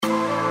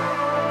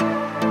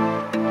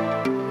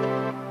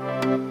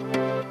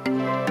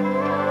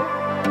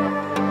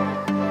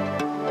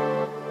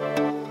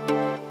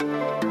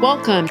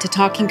Welcome to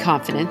Talking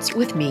Confidence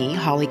with me,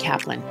 Holly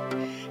Kaplan.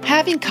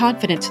 Having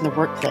confidence in the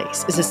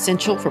workplace is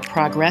essential for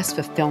progress,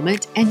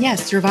 fulfillment, and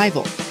yes,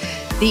 survival.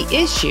 The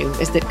issue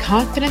is that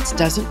confidence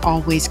doesn't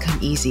always come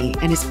easy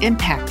and is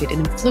impacted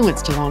and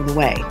influenced along the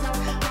way.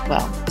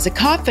 Well, as a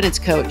confidence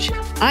coach,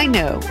 I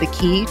know the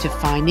key to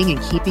finding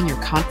and keeping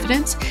your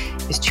confidence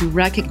is to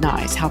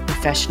recognize how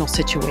professional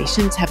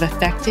situations have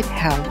affected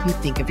how you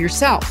think of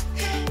yourself.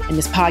 In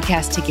this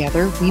podcast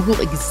together, we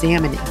will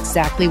examine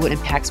exactly what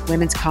impacts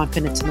women's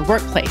confidence in the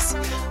workplace.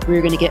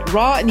 We're going to get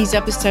raw in these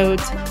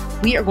episodes.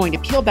 We are going to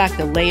peel back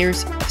the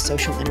layers of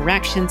social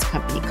interactions,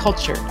 company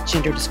culture,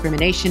 gender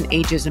discrimination,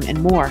 ageism,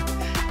 and more.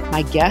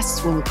 My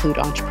guests will include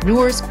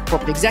entrepreneurs,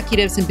 corporate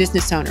executives, and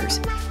business owners.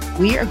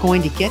 We are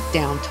going to get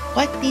down to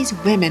what these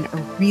women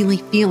are really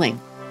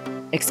feeling.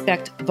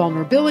 Expect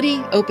vulnerability,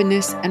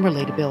 openness, and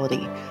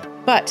relatability.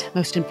 But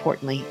most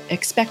importantly,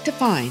 expect to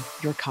find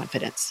your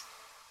confidence.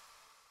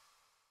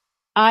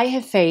 I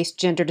have faced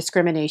gender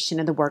discrimination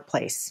in the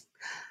workplace.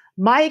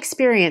 My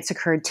experience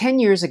occurred 10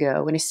 years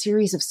ago in a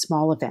series of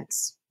small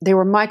events. They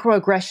were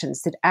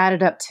microaggressions that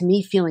added up to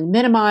me feeling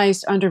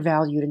minimized,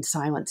 undervalued, and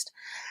silenced.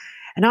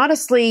 And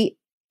honestly,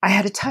 I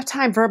had a tough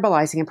time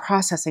verbalizing and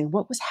processing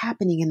what was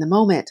happening in the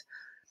moment.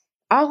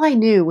 All I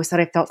knew was that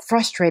I felt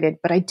frustrated,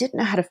 but I didn't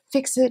know how to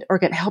fix it or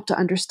get help to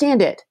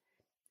understand it.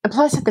 And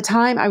plus, at the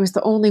time, I was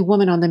the only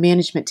woman on the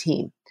management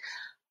team.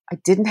 I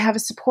didn't have a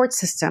support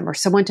system or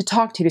someone to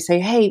talk to say,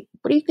 hey,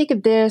 what do you think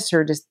of this?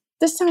 Or does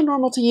this sound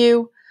normal to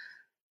you?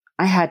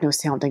 I had no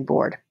sounding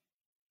board.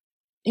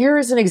 Here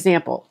is an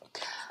example.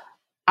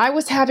 I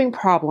was having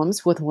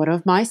problems with one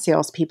of my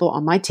salespeople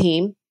on my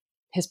team.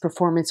 His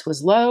performance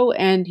was low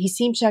and he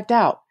seemed checked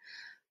out.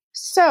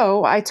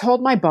 So I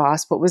told my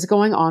boss what was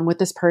going on with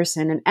this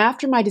person. And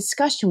after my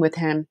discussion with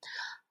him,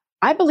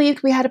 I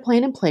believed we had a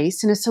plan in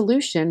place and a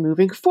solution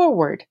moving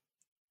forward.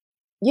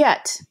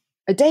 Yet,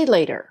 a day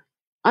later,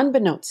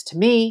 unbeknownst to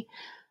me,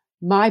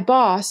 my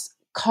boss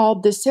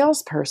called the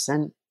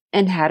salesperson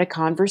and had a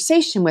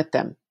conversation with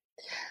them.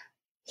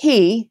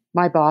 He,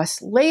 my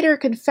boss, later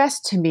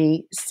confessed to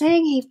me,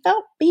 saying he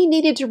felt he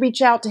needed to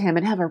reach out to him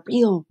and have a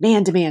real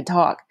man-to-man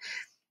talk,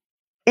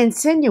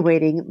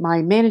 insinuating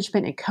my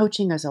management and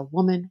coaching as a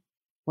woman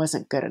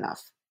wasn't good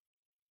enough.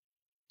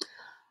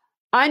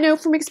 I know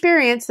from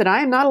experience that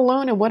I am not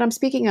alone in what I'm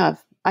speaking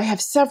of. I have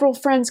several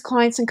friends,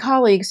 clients, and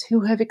colleagues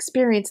who have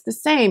experienced the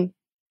same,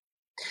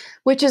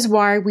 which is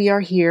why we are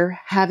here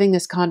having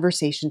this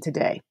conversation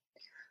today.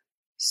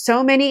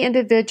 So many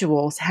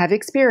individuals have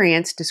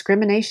experienced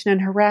discrimination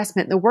and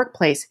harassment in the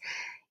workplace,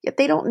 yet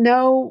they don't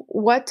know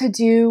what to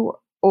do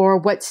or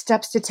what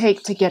steps to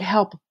take to get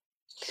help.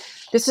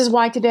 This is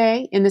why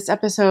today, in this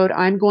episode,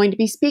 I'm going to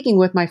be speaking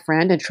with my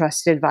friend and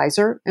trusted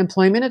advisor,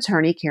 employment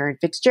attorney Karen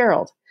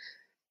Fitzgerald.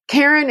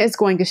 Karen is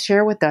going to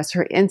share with us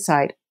her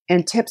insight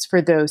and tips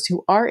for those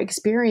who are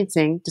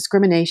experiencing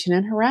discrimination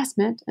and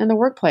harassment in the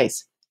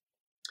workplace.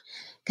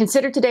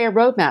 Consider today a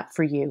roadmap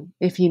for you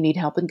if you need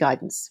help and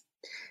guidance.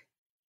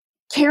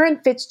 Karen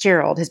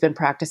Fitzgerald has been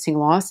practicing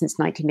law since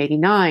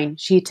 1989.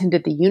 She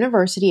attended the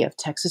University of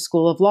Texas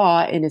School of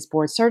Law and is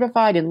board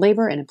certified in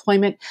labor and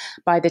employment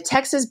by the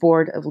Texas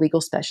Board of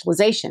Legal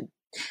Specialization.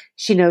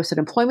 She knows that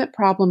employment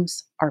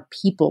problems are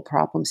people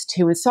problems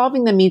too, and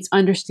solving them means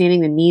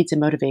understanding the needs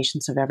and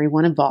motivations of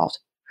everyone involved.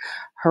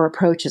 Her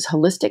approach is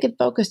holistic and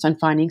focused on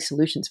finding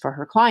solutions for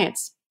her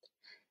clients.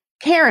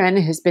 Karen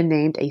has been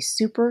named a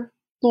super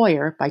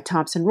lawyer by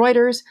Thomson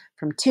Reuters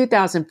from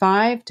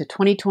 2005 to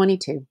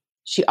 2022.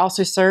 She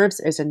also serves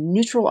as a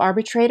neutral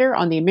arbitrator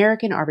on the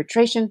American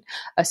Arbitration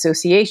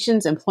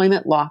Association's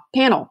employment law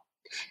panel.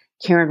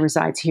 Karen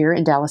resides here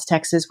in Dallas,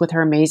 Texas with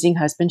her amazing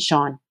husband,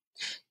 Sean.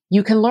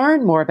 You can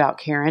learn more about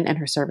Karen and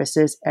her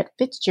services at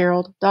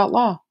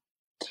fitzgerald.law.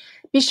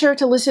 Be sure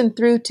to listen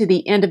through to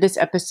the end of this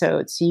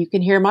episode so you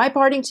can hear my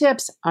parting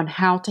tips on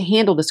how to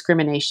handle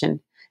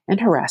discrimination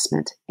and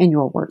harassment in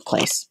your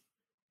workplace.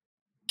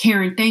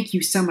 Karen, thank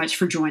you so much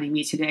for joining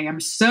me today. I'm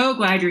so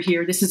glad you're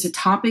here. This is a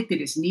topic that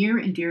is near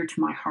and dear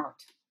to my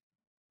heart.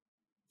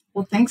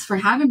 Well, thanks for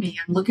having me.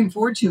 I'm looking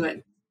forward to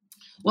it.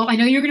 Well, I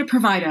know you're going to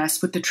provide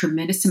us with a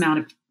tremendous amount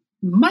of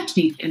much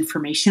needed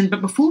information,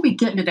 but before we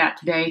get into that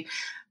today,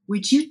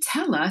 would you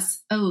tell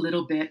us a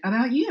little bit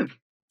about you?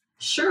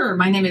 Sure.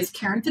 My name is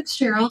Karen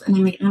Fitzgerald, and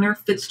I'm the owner of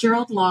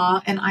Fitzgerald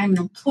Law, and I'm an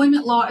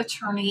employment law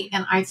attorney,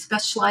 and I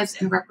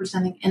specialize in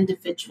representing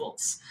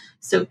individuals.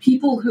 So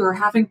people who are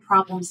having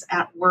problems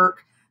at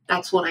work,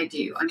 that's what I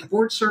do. I'm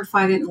board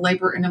certified in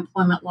labor and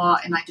employment law,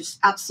 and I just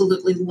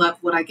absolutely love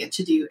what I get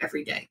to do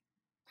every day.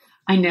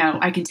 I know.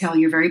 I can tell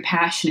you're very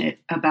passionate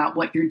about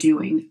what you're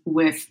doing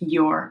with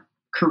your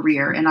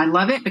career, and I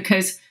love it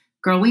because,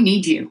 girl, we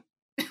need you.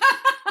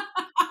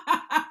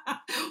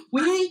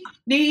 We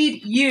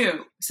need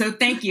you. So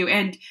thank you.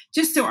 And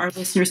just so our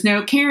listeners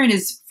know, Karen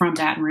is from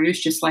Baton Rouge,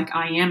 just like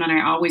I am. And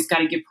I always got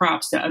to give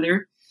props to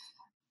other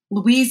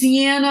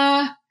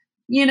Louisiana,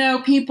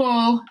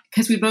 people,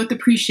 because we both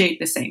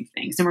appreciate the same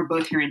things. And we're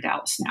both here in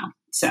Dallas now.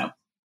 So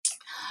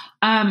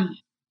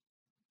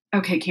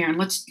Okay, Karen,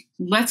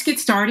 let's get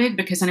started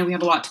because I know we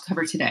have a lot to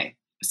cover today.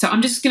 So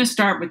I'm just going to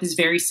start with this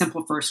very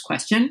simple first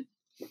question.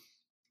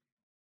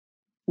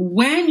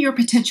 When your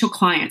potential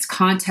clients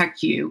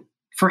contact you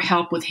for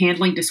help with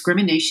handling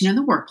discrimination in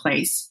the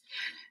workplace,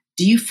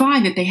 do you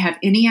find that they have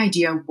any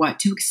idea what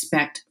to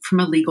expect from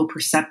a legal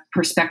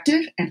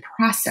perspective and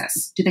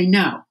process? Do they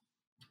know?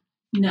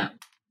 No.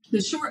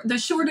 The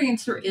short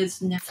answer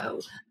is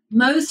no.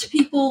 Most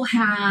people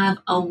have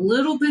a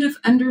little bit of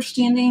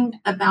understanding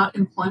about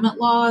employment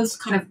laws,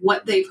 kind of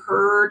what they've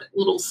heard,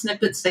 little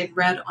snippets they've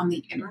read on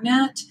the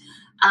internet.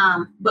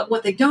 But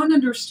what they don't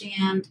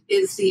understand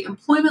is the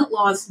employment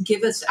laws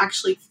give us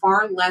actually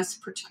far less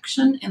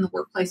protection in the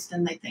workplace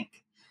than they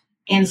think.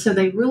 And so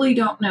they really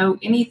don't know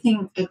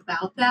anything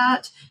about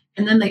that.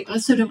 And then they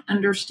also don't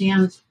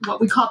understand what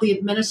we call the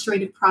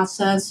administrative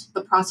process,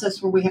 the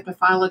process where we have to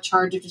file a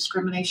charge of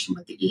discrimination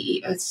with the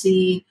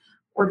EEOC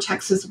or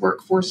Texas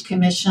Workforce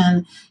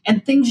Commission,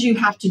 and things you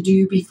have to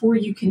do before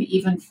you can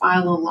even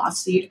file a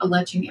lawsuit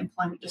alleging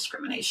employment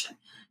discrimination.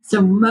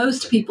 So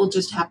most people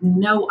just have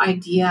no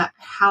idea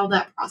how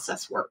that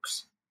process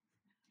works.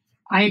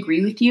 I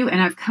agree with you.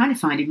 And I've kind of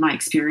found in my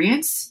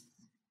experience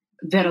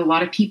that a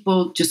lot of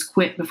people just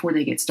quit before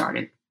they get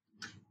started.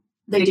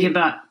 They give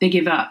up. They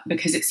give up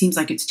because it seems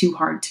like it's too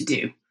hard to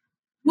do.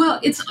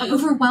 Well, it's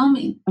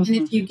overwhelming. Mm-hmm.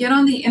 And if you get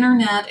on the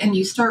internet and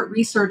you start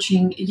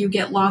researching, you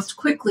get lost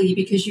quickly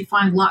because you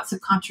find lots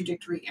of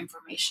contradictory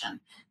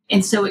information.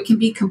 And so it can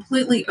be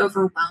completely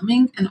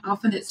overwhelming. And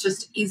often it's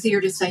just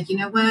easier to say, you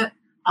know what,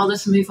 I'll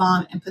just move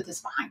on and put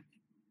this behind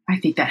me. I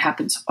think that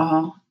happens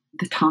all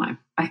the time.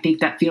 I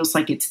think that feels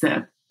like it's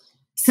the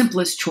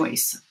simplest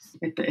choice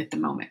at the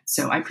moment.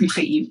 So I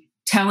appreciate you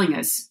telling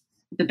us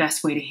the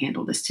best way to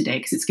handle this today,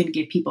 because it's going to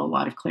give people a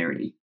lot of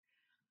clarity.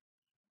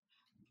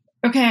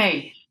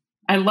 Okay,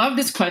 I love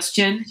this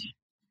question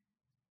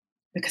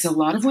because a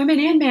lot of women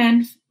and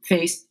men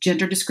face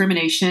gender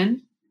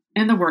discrimination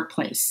in the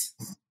workplace.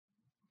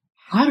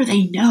 How do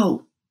they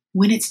know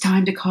when it's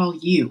time to call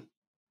you?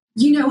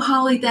 You know,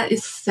 Holly, that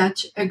is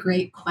such a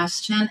great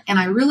question. And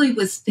I really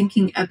was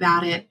thinking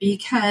about it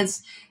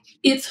because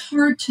it's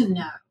hard to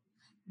know.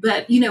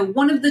 But, you know,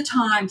 one of the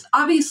times,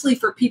 obviously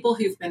for people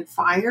who've been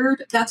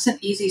fired, that's an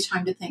easy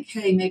time to think,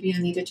 hey, maybe I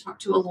need to talk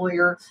to a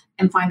lawyer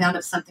and find out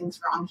if something's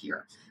wrong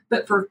here.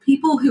 But for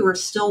people who are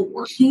still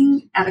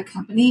working at a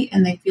company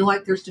and they feel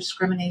like there's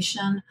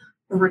discrimination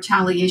or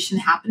retaliation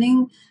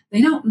happening,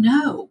 they don't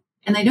know,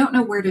 and they don't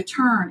know where to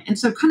turn. And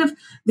so kind of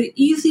the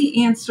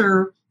easy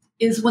answer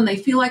is when they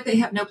feel like they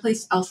have no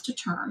place else to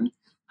turn,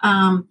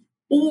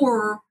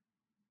 or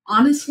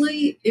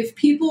honestly, if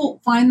people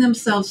find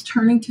themselves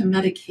turning to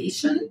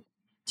medication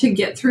to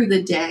get through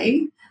the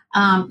day,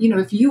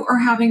 if you are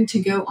having to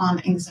go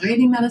on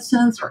anxiety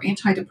medicines or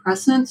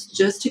antidepressants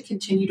just to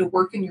continue to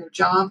work in your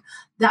job,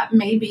 that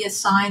may be a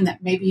sign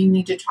that maybe you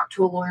need to talk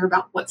to a lawyer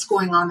about what's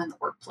going on in the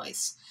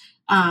workplace.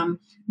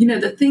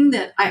 The thing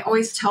that I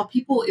always tell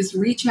people is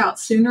reach out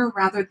sooner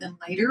rather than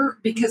later,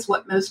 because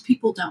what most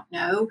people don't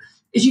know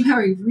is you have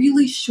a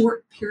really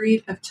short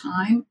period of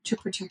time to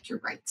protect your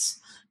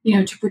rights.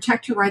 To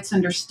protect your rights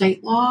under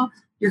state law,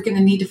 you're going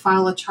to need to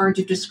file a charge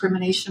of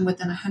discrimination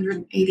within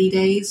 180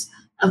 days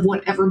of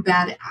whatever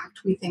bad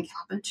act we think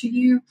happened to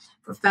you.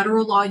 For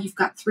federal law, you've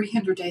got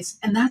 300 days,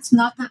 and that's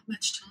not that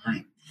much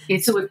time.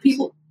 So if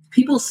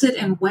people sit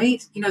and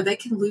wait, they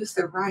can lose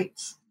their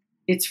rights.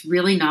 It's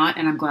really not,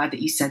 and I'm glad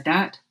that you said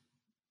that,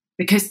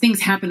 because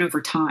things happen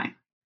over time.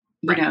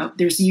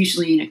 There's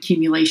usually an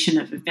accumulation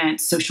of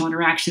events, social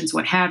interactions,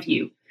 what have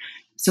you.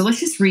 So let's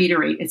just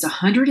reiterate, it's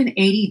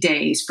 180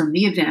 days from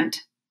the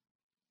event.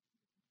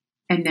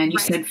 And then you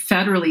said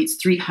federally it's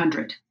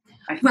 300.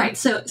 Right.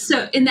 So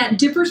and that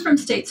differs from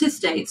state to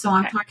state. So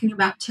I'm talking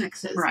about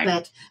Texas. Right.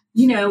 But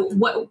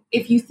what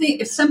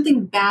if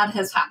something bad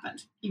has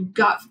happened, you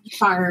got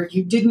fired,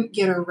 you didn't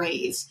get a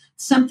raise,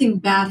 something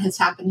bad has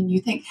happened, and you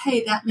think,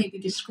 hey, that may be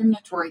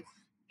discriminatory.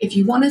 If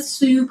you want to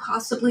sue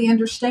possibly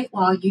under state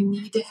law, you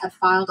need to have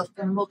filed a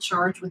formal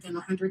charge within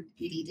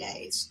 180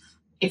 days.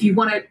 If you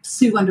want to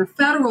sue under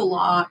federal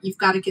law, you've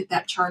got to get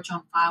that charge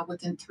on file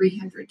within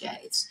 300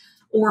 days.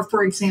 Or,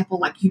 for example,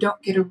 like you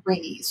don't get a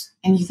raise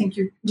and you think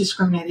you're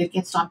discriminated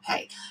against on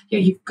pay.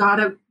 You've got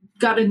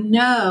to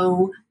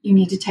know you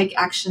need to take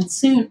action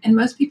soon. And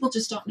most people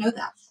just don't know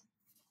that.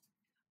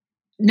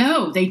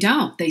 No, they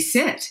don't. They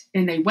sit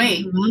and they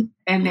wait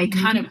and they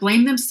kind of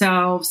blame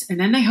themselves, and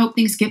then they hope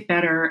things get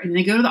better, and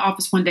they go to the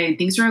office one day and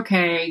things are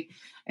okay.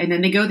 And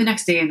then they go the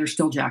next day and they're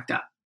still jacked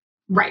up.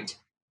 Right.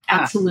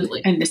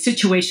 Absolutely. And the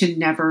situation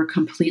never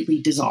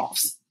completely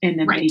dissolves. And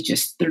then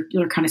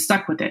they're kind of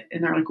stuck with it.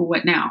 And they're like, well,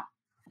 what now?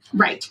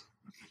 Right.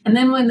 And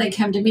then when they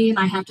come to me and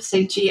I have to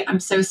say, gee, I'm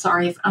so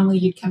sorry. If only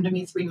you'd come to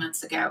me 3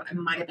 months ago, I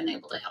might have been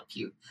able to help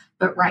you.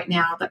 But right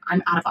now that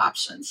I'm out of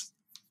options.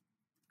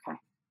 Okay.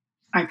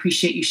 I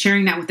appreciate you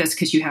sharing that with us,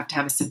 because you have to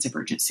have a sense of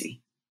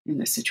urgency in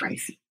this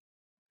situation.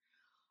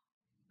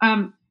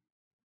 And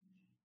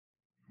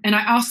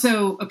I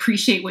also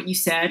appreciate what you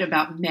said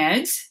about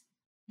meds.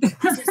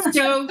 This is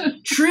so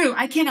true.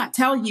 I cannot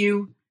tell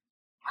you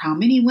how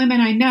many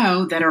women I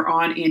know that are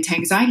on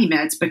anti-anxiety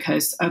meds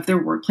because of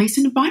their workplace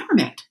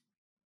environment.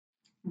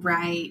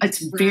 Right.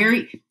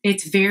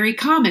 It's very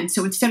common.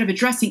 So instead of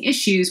addressing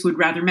issues, would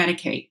rather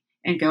medicate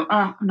and go,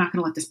 oh, I'm not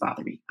going to let this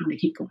bother me. I'm going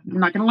to keep going. I'm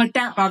not going to let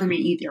that bother me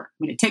either.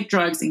 I'm going to take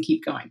drugs and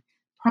keep going.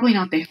 Probably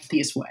not the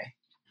healthiest way.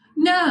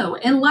 No,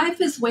 and life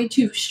is way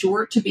too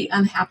short to be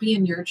unhappy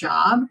in your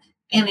job.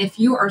 And if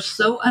you are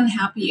so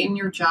unhappy in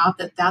your job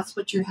that that's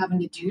what you're having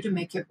to do to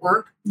make it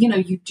work,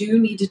 you do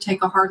need to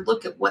take a hard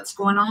look at what's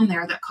going on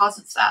there that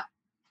causes that.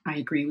 I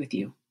agree with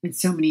you. And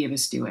so many of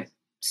us do it.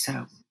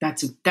 So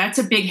that's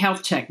a big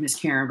health check, Miss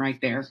Karen,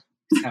 right there.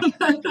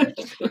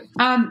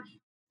 So,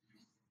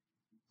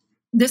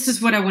 this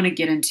is what I want to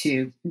get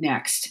into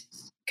next,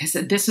 because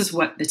this is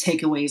what the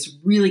takeaway is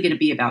really going to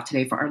be about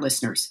today for our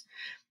listeners.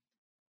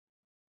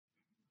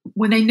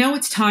 When they know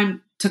it's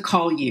time to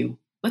call you,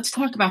 let's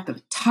talk about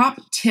the top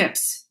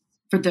tips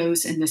for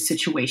those in this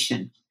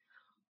situation.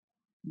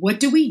 What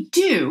do we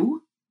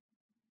do,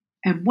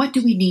 and what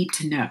do we need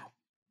to know?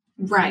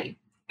 Right.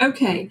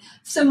 Okay.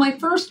 So my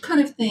first kind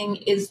of thing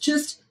is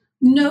just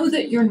know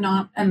that you're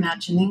not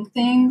imagining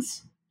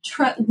things.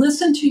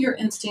 Listen to your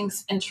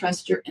instincts and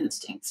trust your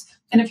instincts.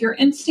 And if your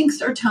instincts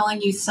are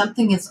telling you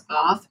something is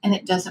off and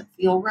it doesn't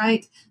feel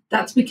right,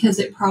 that's because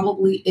it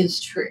probably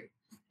is true.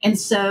 And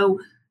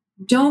so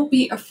don't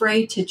be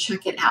afraid to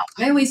check it out.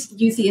 I always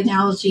use the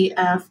analogy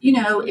of,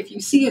 if you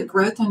see a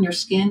growth on your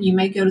skin, you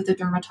may go to the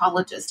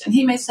dermatologist and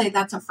he may say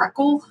that's a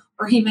freckle,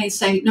 or he may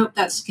say, nope,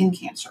 that's skin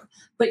cancer.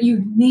 But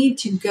you need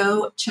to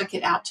go check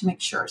it out to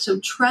make sure. So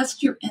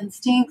trust your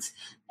instincts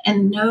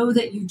and know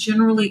that you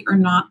generally are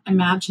not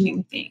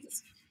imagining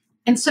things.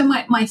 And so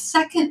my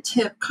second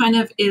tip kind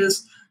of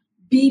is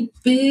be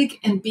big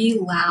and be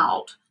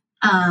loud.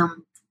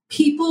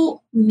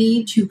 People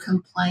need to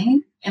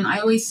complain. And I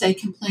always say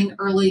complain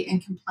early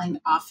and complain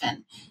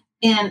often.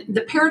 And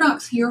the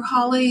paradox here,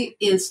 Holly,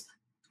 is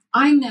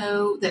I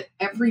know that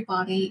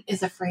everybody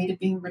is afraid of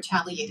being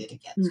retaliated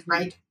against,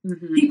 right?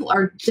 Mm-hmm. People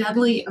are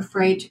deadly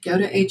afraid to go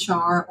to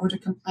HR or to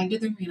complain to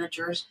their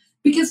managers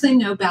because they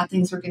know bad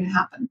things are going to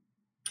happen.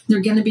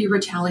 They're going to be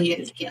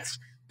retaliated against.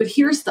 But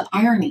here's the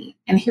irony,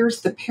 and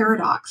here's the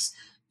paradox.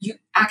 You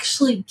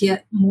actually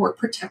get more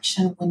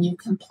protection when you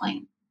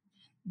complain,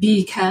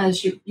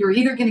 because you're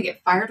either going to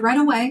get fired right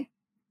away,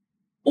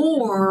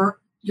 or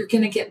you're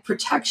going to get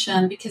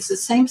protection because the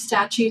same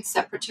statutes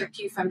that protect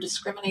you from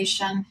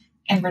discrimination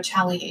and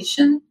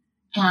retaliation,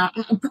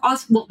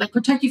 they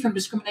protect you from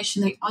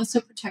discrimination. They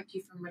also protect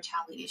you from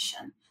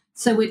retaliation.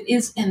 So it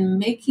is in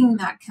making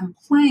that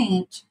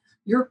complaint,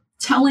 you're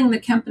telling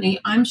the company,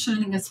 I'm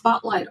shining a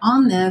spotlight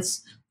on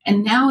this.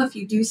 And now if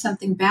you do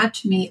something bad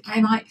to me,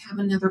 I might have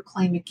another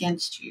claim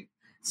against you.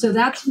 So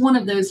that's one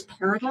of those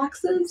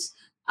paradoxes.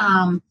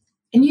 And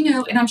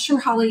I'm sure,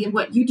 Holly, in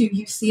what you do,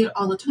 you see it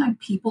all the time.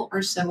 People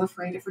are so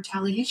afraid of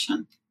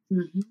retaliation.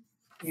 Mm-hmm.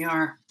 They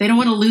are. They don't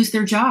want to lose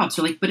their jobs.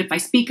 But if I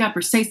speak up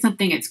or say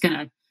something, it's going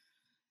to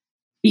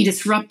be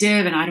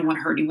disruptive, and I don't want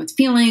to hurt anyone's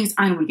feelings.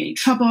 I don't want to get in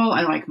trouble.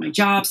 I like my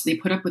job. So they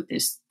put up with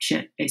this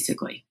shit,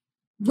 basically.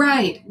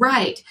 Right.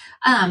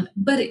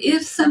 But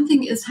if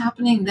something is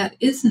happening that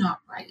is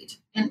not right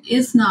and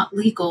is not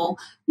legal,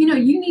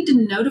 you need to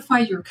notify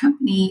your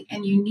company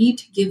and you need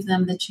to give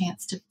them the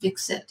chance to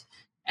fix it.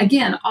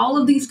 Again, all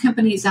of these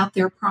companies out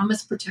there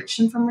promise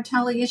protection from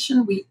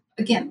retaliation. We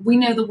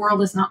know the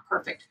world is not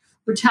perfect.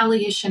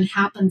 Retaliation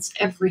happens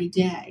every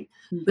day.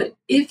 Mm-hmm. But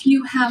if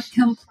you have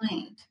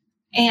complained,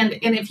 and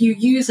if you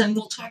use, and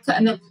we'll talk,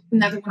 another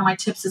one of my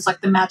tips is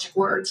like the magic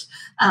words.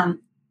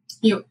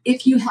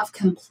 If you have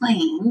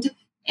complained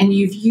and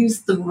you've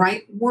used the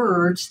right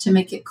words to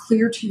make it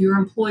clear to your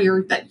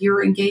employer that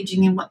you're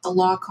engaging in what the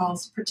law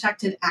calls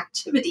protected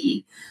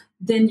activity,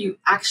 then you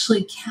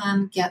actually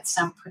can get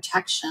some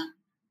protection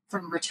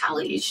from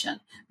retaliation.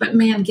 But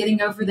man,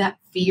 getting over that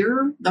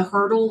fear, the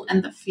hurdle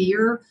and the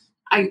fear,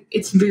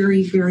 it's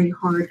very, very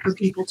hard for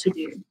people to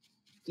do.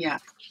 Yeah,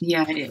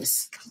 it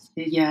is.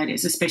 Yeah, it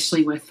is,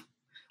 especially with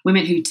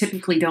women who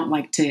typically don't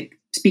like to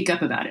speak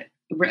up about it.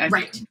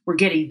 Right. We're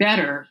getting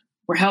better.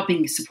 We're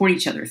helping support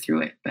each other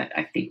through it. But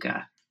I think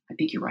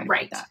you're right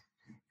about that.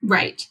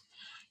 Right.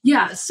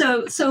 Yeah.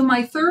 So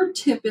my third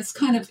tip is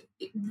kind of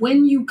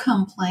when you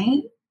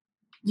complain,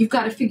 you've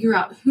got to figure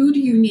out who do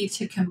you need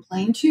to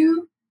complain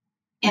to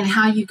and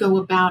how you go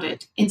about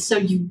it. And so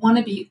you want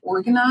to be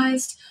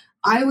organized.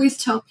 I always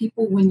tell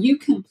people when you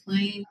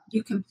complain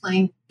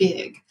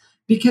big,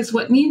 because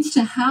what needs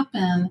to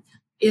happen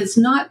is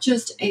not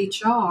just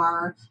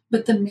HR,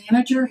 but the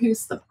manager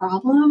who's the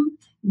problem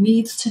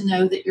needs to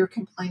know that you're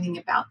complaining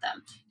about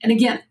them. And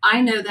again,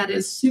 I know that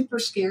is super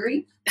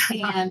scary,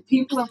 and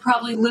people are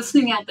probably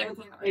listening out there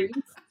going, are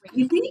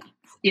you crazy?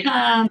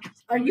 Yeah.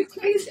 Are you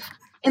crazy?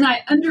 And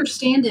I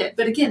understand it.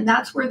 But again,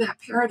 that's where that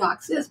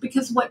paradox is,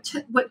 because what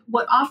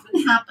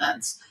often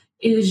happens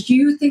is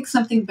you think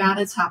something bad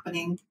is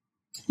happening.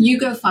 You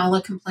go file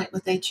a complaint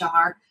with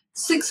HR.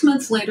 6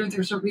 months later,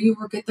 there's a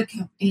reorg at the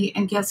company.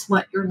 And guess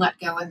what? You're let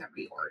go in the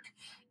reorg.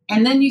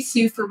 And then you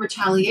sue for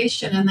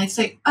retaliation and they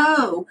say,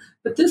 oh,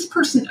 but this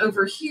person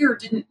over here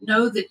didn't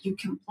know that you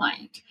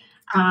complained.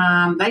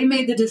 They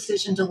made the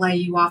decision to lay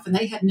you off and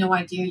they had no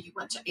idea you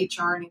went to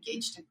HR and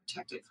engaged in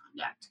protected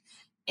conduct.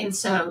 And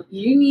so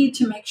you need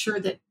to make sure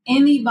that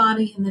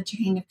anybody in the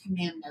chain of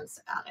command knows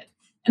about it.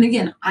 And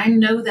again, I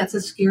know that's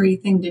a scary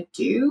thing to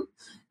do.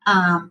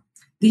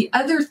 The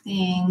other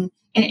thing,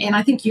 and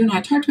I think you and I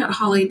talked about,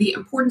 Holly, the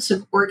importance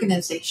of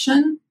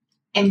organization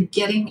and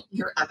getting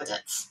your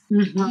evidence.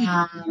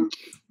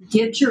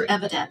 Get your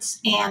evidence.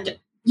 And,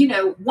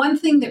 one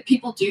thing that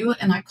people do,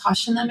 and I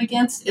caution them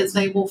against, is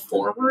they will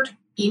forward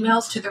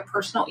emails to their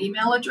personal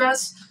email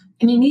address.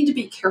 And you need to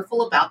be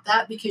careful about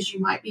that because you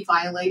might be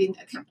violating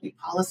a company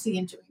policy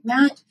in doing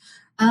that.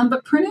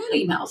 But print out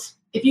emails.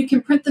 If you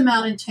can print them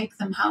out and take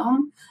them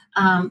home,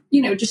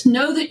 just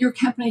know that your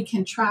company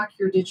can track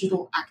your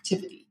digital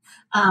activity.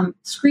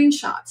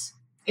 Screenshots.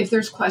 If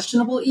there's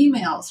questionable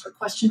emails or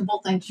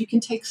questionable things, you can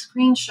take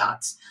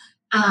screenshots.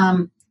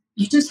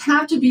 You just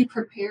have to be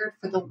prepared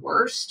for the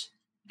worst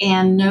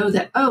and know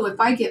that, if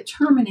I get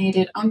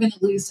terminated, I'm going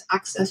to lose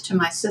access to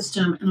my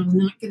system and I'm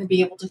not going to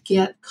be able to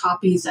get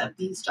copies of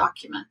these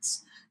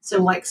documents. So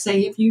like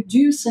say if you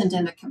do send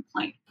in a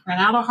complaint,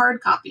 print out a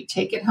hard copy,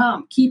 take it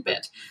home, keep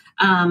it.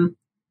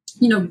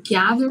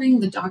 Gathering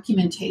the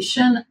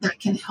documentation that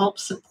can help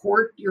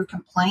support your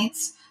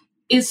complaints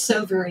is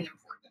so very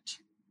important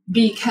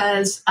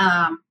because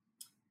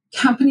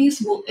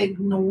companies will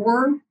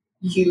ignore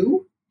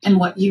you and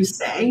what you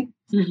say,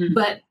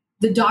 but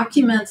the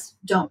documents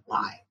don't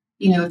lie.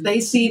 If they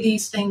see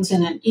these things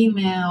in an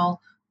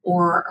email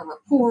or a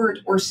report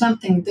or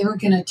something, they're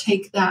going to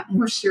take that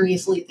more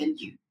seriously than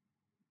you.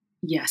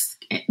 Yes,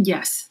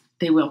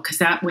 they will, because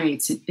that way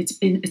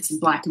it's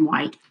black and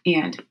white,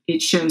 and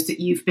it shows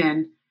that you've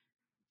been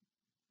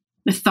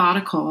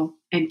methodical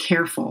and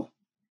careful,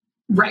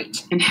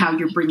 right, in how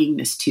you're bringing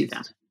this to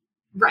them.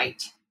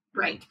 Right.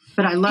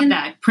 But I love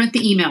that. Print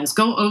the emails.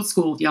 Go old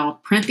school, y'all.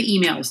 Print the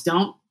emails.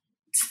 Don't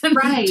send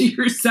them to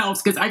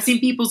yourselves, because I've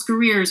seen people's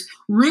careers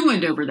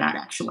ruined over that,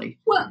 actually.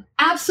 Well,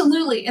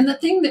 absolutely. And the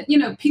thing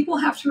that, people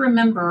have to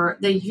remember,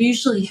 they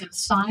usually have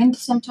signed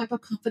some type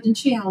of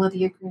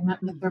confidentiality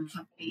agreement with their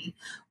company,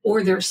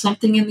 or there's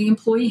something in the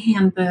employee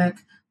handbook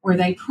where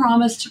they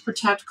promise to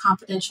protect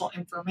confidential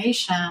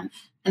information.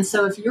 And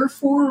so if you're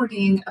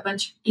forwarding a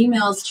bunch of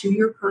emails to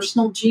your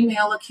personal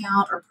Gmail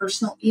account or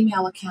personal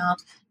email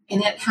account,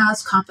 and it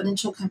has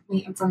confidential company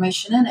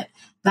information in it,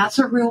 that's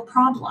a real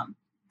problem.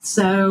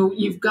 So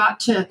you've got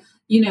to,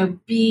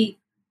 be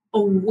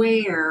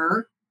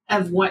aware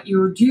of what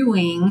you're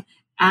doing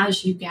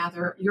as you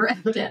gather your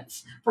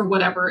evidence for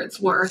whatever it's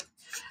worth.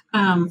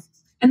 And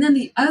then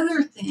the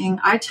other thing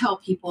I tell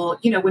people,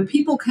 when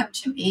people come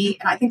to me,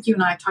 and I think you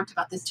and I talked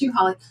about this too,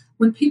 Holly,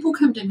 when people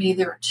come to me,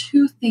 there are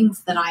two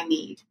things that I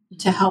need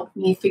to help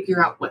me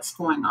figure out what's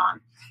going on.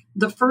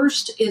 The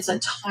first is a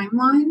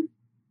timeline,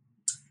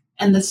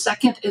 and the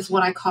second is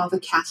what I call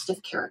the cast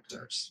of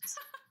characters.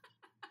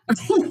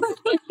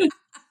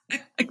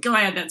 Go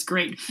ahead. That's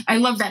great. I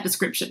love that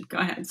description. Go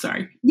ahead.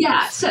 Sorry.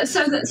 Yeah. So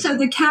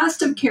the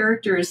cast of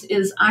characters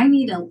is I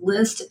need a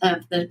list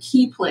of the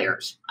key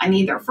players. I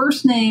need their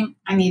first name.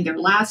 I need their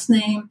last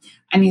name.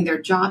 I need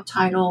their job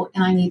title.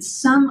 And I need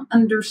some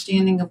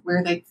understanding of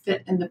where they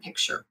fit in the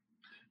picture.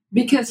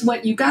 Because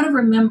what you got to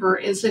remember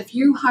is if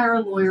you hire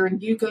a lawyer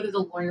and you go to the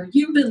lawyer,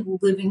 you've been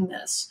living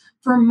this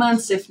for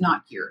months, if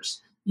not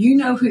years. You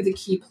know who the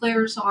key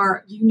players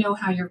are. You know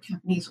how your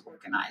company's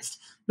organized.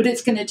 But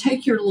it's going to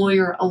take your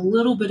lawyer a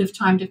little bit of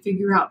time to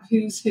figure out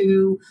who's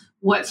who,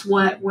 what's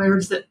what, where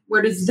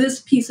does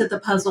this piece of the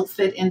puzzle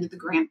fit into the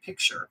grand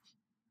picture.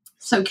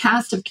 So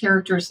cast of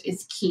characters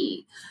is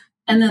key.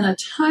 And then a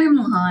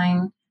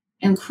timeline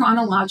and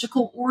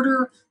chronological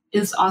order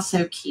is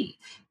also key.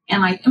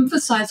 And I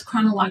emphasize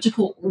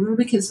chronological order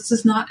because this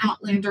is not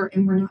Outlander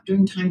and we're not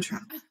doing time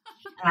travel.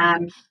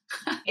 And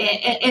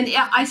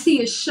I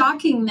see a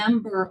shocking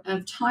number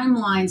of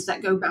timelines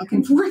that go back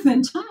and forth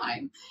in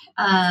time.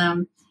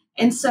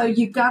 And so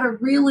you've got to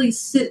really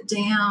sit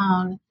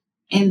down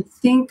and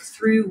think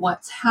through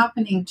what's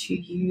happening to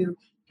you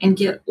and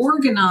get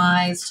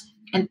organized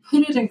and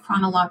put it in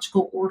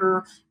chronological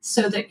order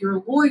so that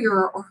your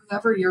lawyer or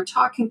whoever you're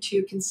talking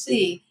to can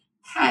see,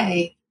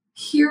 hey,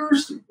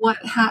 here's what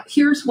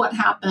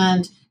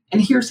happened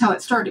and here's how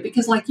it started.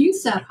 Because like you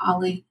said,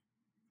 Holly,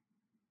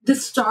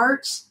 this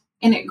starts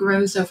and it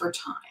grows over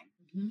time.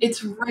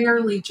 It's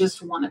rarely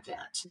just one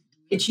event.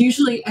 It's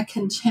usually a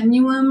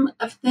continuum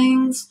of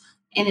things,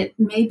 and it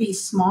may be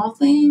small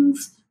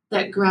things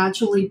that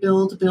gradually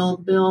build,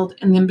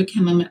 and then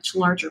become a much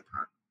larger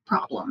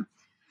problem.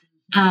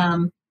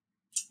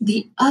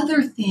 The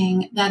other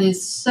thing that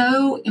is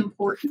so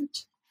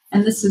important,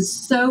 and this is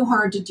so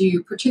hard to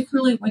do,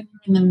 particularly when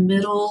you're in the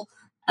middle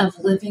of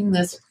living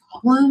this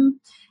problem,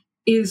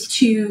 is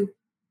to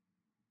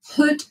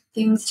put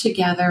things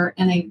together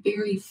in a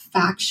very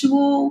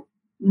factual,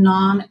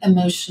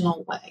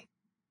 non-emotional way.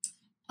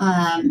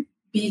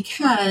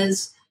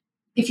 Because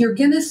if you're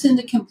going to send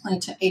a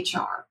complaint to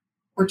HR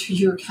or to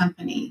your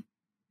company,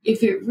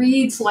 If it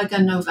reads like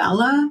a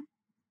novella,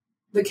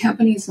 the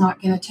company's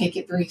not going to take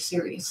it very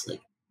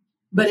seriously.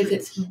 But if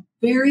it's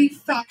very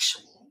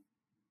factual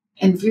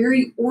and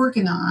very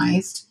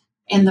organized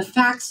and the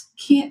facts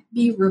can't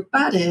be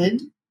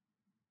rebutted,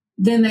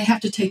 then they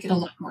have to take it a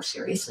lot more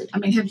seriously. I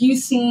mean, have you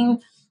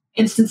seen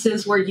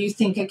instances where you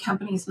think a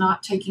company's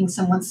not taking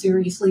someone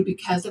seriously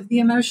because of the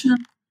emotion?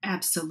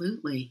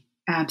 Absolutely.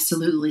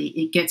 Absolutely.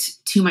 It gets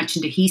too much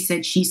into he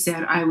said, she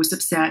said, I was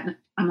upset.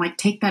 I'm like,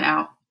 take that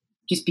out.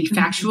 Just be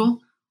factual,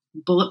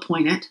 bullet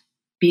point it,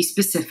 be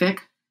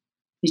specific.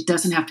 It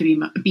doesn't have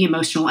to be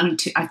emotional. And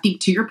I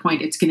think to your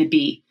point, it's going to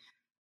be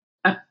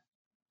a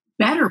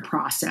better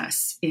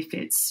process if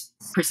it's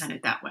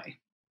presented that way.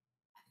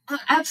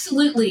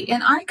 Absolutely.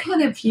 And I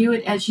kind of view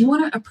it as you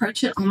want to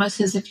approach it almost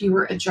as if you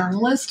were a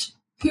journalist: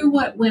 who,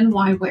 what, when,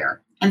 why,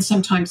 where, and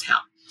sometimes how.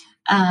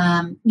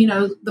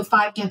 The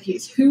 5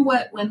 W's: who,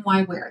 what, when,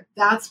 why, where.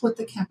 That's what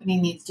the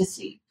company needs to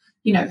see.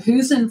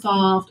 Who's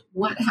involved,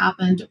 what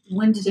happened,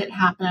 when did it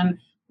happen,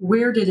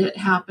 where did it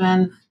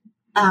happen,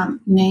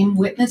 name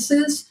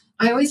witnesses.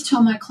 I always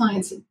tell my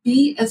clients,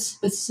 be as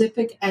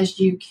specific as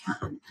you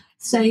can.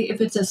 Say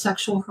if it's a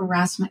sexual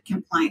harassment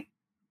complaint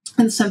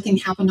and something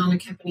happened on a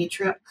company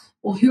trip,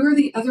 well, who are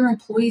the other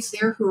employees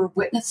there who are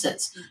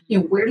witnesses?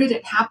 Where did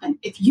it happen?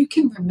 If you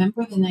can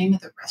remember the name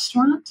of the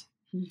restaurant,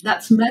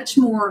 that's much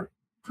more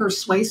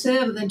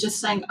persuasive than just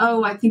saying,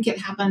 oh, I think it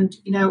happened,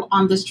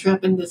 on this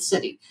trip in this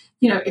city.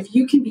 If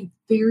you can be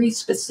very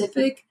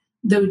specific,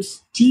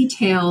 those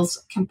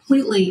details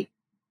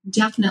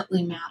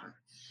definitely matter.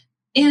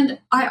 And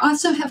I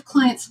also have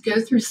clients go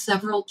through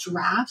several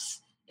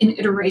drafts and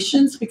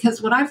iterations,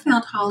 because what I've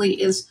found, Holly,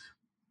 is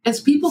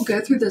as people go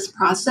through this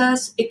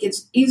process, it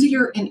gets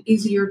easier and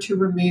easier to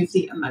remove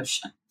the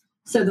emotion.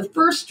 So the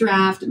first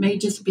draft may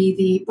just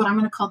be what I'm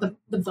going to call the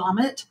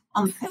vomit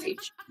on the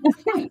page.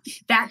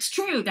 That's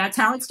true. That's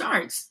how it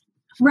starts.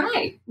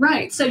 Right.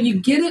 So you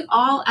get it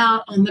all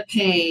out on the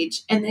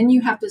page, and then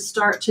you have to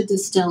start to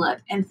distill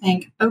it and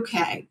think,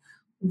 okay,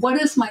 what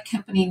does my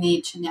company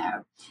need to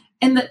know?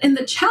 And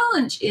the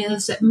challenge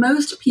is that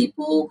most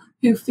people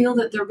who feel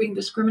that they're being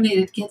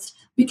discriminated against,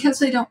 because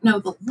they don't know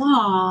the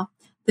law,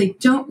 they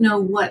don't know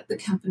what the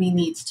company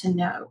needs to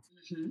know.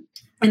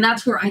 And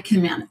that's where I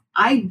come in.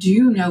 I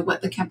do know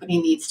what the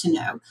company needs to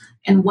know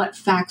and what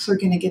facts are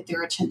going to get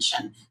their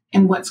attention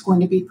and what's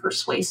going to be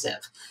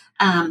persuasive.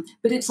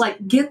 But it's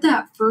like, get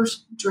that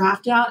first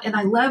draft out. And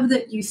I love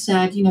that you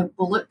said,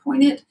 bullet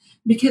point it,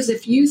 because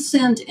if you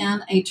send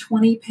in a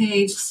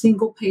 20-page,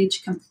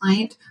 single-page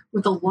complaint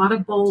with a lot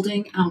of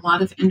bolding and a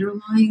lot of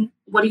underlining,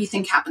 what do you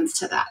think happens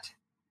to that?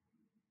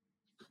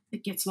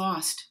 It gets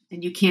lost,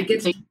 and you can't.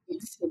 It's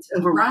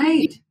overwhelming.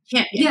 Right.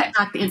 You can't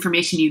get the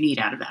information you need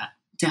out of that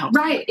to help.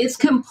 Right. It's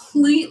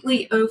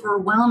completely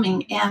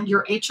overwhelming, and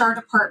your HR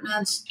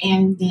departments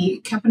and the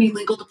company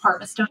legal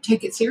departments don't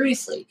take it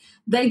seriously.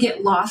 They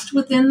get lost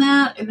within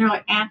that, and they're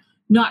like,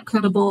 not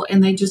credible,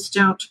 and they just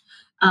don't.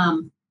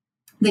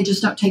 They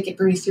just don't take it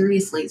very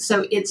seriously.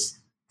 So it's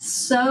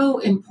so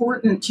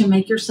important to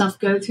make yourself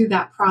go through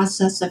that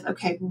process of,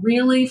 okay,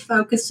 really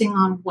focusing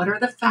on what are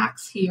the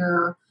facts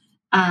here.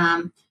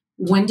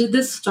 When did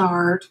this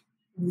start?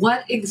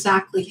 What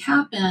exactly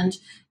happened?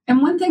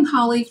 And one thing,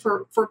 Holly,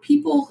 for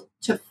people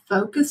to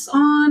focus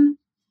on,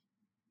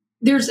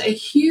 there's a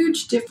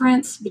huge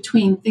difference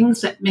between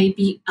things that may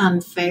be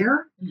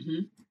unfair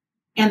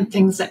and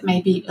things that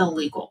may be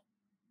illegal.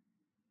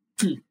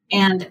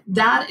 And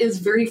that is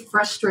very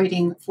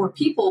frustrating for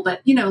people.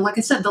 But, like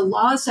I said, the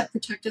laws that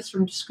protect us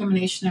from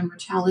discrimination and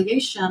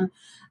retaliation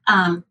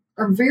are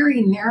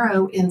very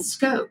narrow in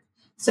scope.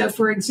 So,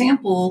 for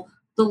example,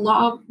 the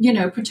law,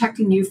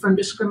 protecting you from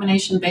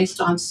discrimination based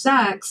on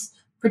sex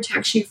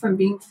protects you from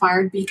being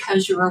fired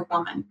because you're a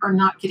woman, or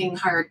not getting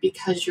hired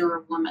because you're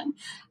a woman,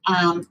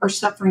 or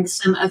suffering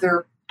some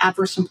other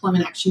adverse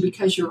employment action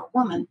because you're a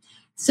woman.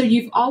 So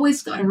you've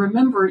always got to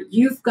remember,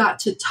 you've got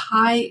to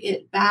tie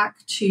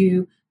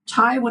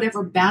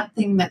whatever bad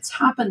thing that's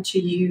happened to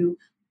you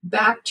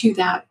back to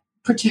that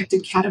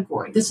protected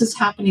category. This is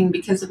happening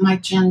because of my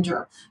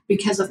gender,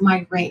 because of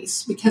my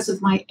race, because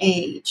of my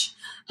age,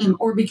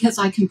 or because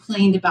I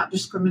complained about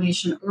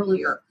discrimination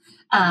earlier.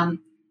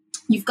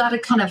 You've got to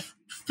kind of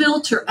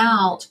filter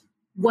out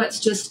what's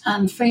just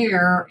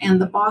unfair and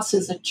the boss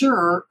is a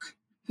jerk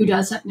who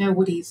doesn't know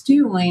what he's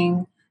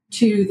doing,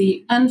 to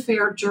the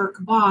unfair jerk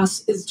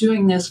boss is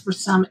doing this for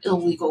some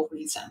illegal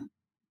reason.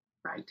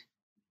 Right.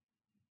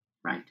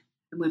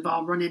 And we've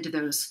all run into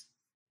those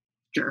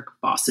jerk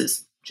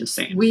bosses. Just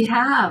saying. We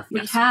have.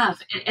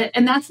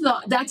 And that's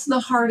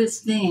the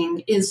hardest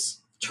thing, is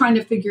trying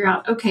to figure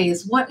out, okay,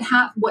 is what's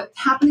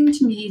happening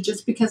to me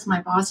just because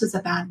my boss is a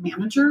bad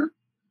manager,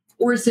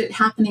 or is it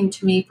happening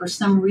to me for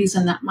some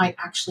reason that might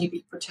actually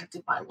be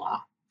protected by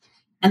law?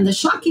 And the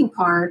shocking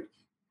part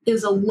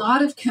is a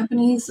lot of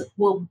companies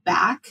will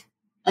back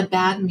a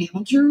bad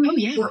manager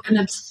for an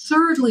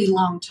absurdly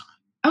long time.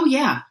 Oh,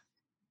 yeah.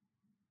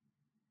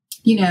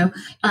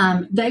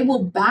 They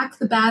will back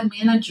the bad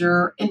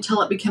manager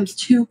until it becomes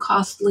too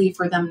costly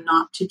for them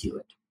not to do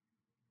it.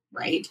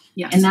 right?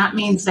 Yes. And that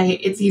means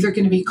it's either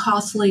going to be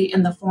costly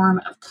in the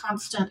form of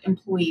constant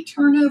employee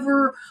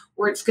turnover,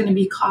 or it's going to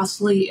be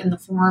costly in the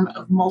form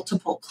of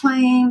multiple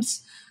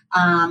claims.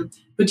 But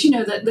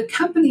the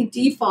company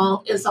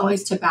default is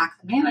always to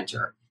back the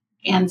manager.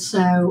 And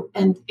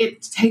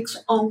it takes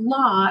a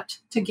lot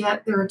to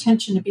get their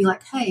attention to be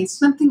like, hey,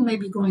 something may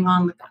be going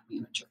on with that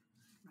manager.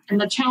 And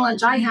the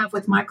challenge I have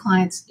with my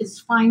clients is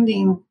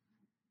finding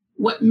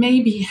what may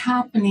be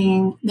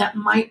happening that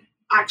might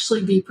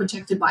actually be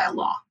protected by a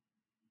law.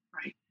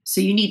 Right.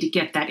 So you need to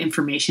get that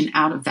information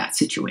out of that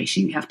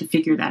situation. You have to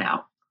figure that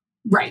out.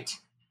 Right.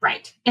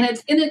 And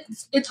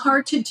it's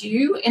hard to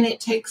do, and it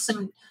takes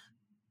some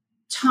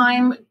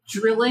time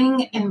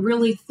drilling and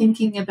really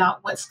thinking about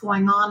what's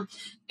going on.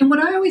 And what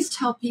I always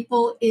tell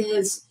people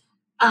is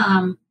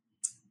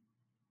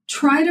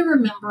try to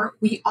remember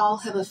we all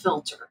have a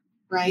filter,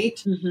 right?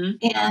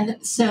 Mm-hmm.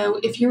 And so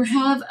if you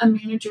have a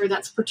manager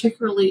that's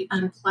particularly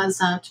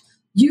unpleasant,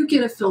 you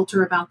get a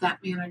filter about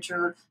that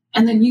manager,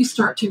 and then you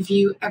start to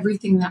view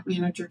everything that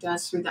manager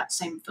does through that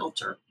same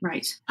filter.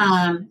 Right.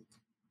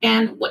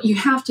 And what you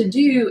have to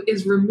do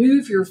is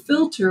remove your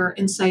filter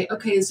and say,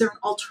 okay, is there an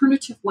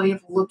alternative way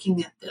of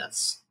looking at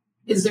this?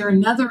 Is there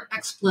another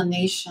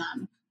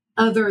explanation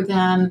other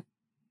than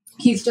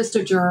he's just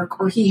a jerk,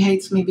 or he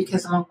hates me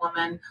because I'm a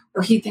woman,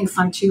 or he thinks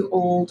I'm too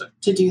old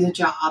to do the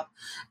job?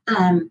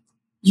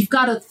 You've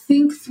got to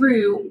think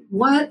through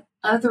what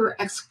other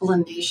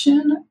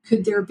explanation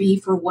could there be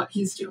for what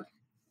he's doing.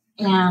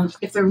 And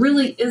if there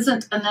really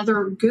isn't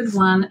another good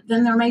one,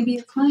 then there may be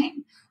a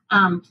claim.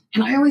 And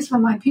I always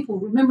remind people,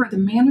 remember, the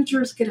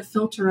managers get a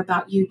filter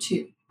about you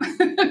too.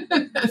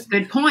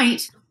 Good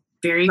point.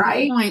 Very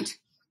good point.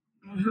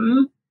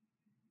 Mm-hmm.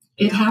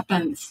 It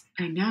happens.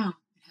 I know.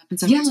 It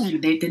happens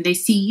every time. They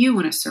see you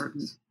in a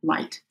certain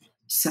light.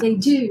 So they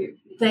do.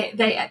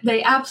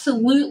 They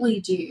absolutely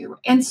do.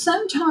 And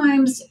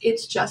sometimes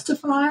it's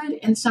justified,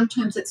 and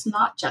sometimes it's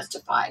not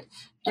justified.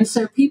 And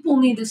so people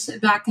need to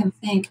sit back and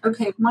think,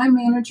 okay, if my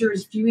manager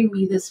is viewing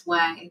me this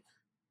way,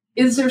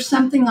 is there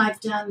something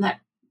I've done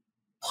that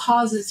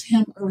causes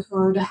him or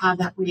her to have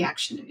that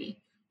reaction to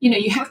me?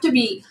 You have to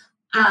be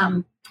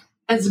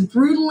as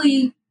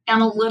brutally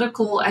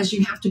analytical as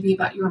you have to be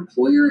about your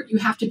employer. You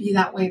have to be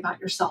that way about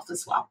yourself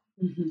as well.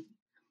 Mm-hmm.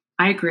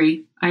 I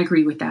agree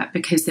with that,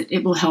 because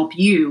it will help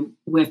you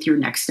with your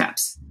next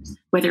steps.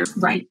 Whether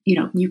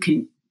you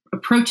can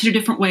approach it a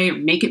different way or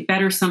make it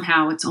better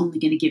somehow, it's only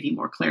going to give you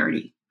more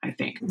clarity, I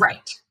think.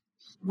 Right.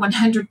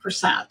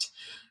 100%.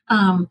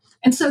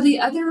 And so the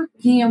other,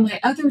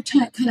 my other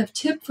kind of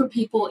tip for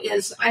people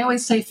is, I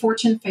always say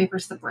fortune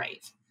favors the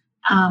brave.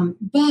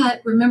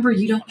 But remember,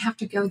 you don't have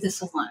to go this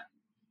alone.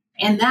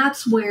 And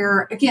that's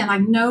where, again, I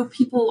know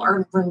people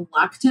are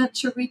reluctant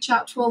to reach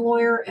out to a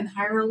lawyer and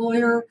hire a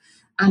lawyer.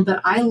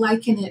 But I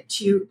liken it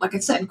to, like I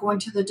said, going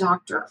to the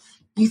doctor.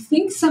 You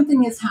think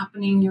something is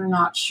happening, you're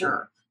not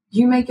sure.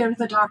 You may go to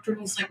the doctor and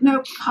he's like,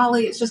 nope,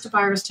 Holly, it's just a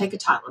virus, take a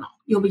Tylenol,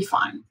 you'll be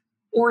fine.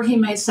 Or he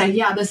may say,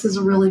 yeah, this is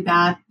a really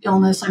bad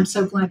illness, I'm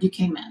so glad you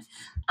came in.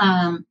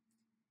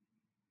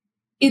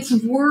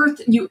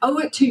 You owe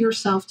it to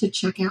yourself to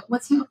check out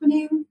what's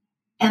happening.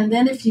 And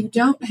then if you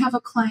don't have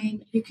a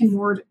claim, you can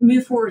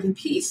move forward in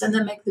peace and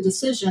then make the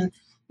decision,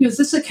 is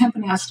this a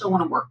company I still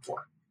want to work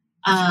for?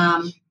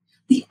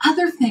 The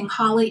other thing,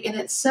 Holly, and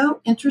it's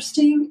so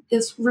interesting,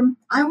 is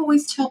I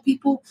always tell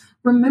people,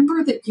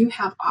 remember that you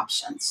have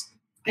options.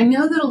 I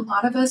know that a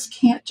lot of us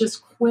can't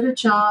just quit a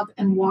job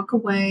and walk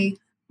away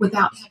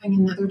without having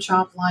another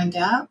job lined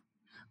up,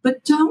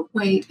 but don't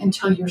wait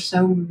until you're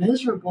so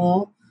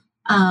miserable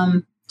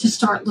to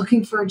start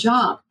looking for a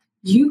job.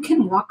 You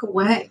can walk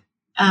away.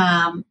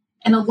 And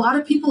a lot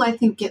of people, I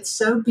think, get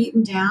so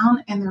beaten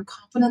down and their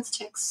confidence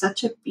takes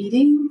such a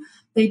beating,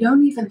 they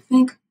don't even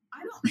think,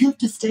 I don't have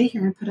to stay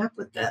here and put up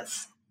with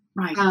this.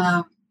 Right.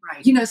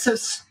 Right. So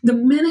the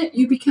minute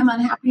you become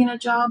unhappy in a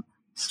job,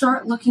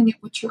 start looking at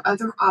what your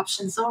other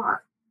options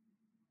are.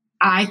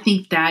 I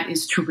think that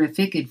is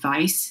terrific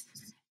advice.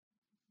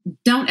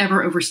 Don't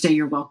ever overstay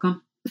your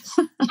welcome.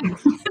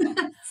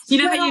 That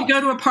you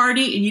go to a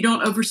party and you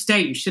don't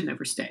overstay, you shouldn't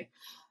overstay.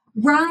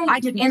 Right. I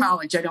did in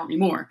college. I don't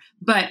anymore,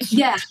 but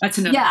that's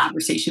another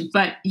conversation.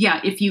 But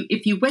if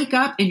you wake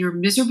up and you're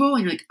miserable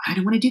and you're like, I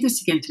don't want to do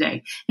this again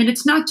today. And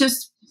it's not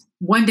just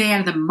one day out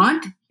of the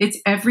month, it's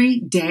every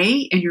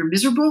day and you're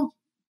miserable.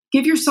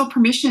 Give yourself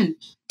permission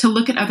to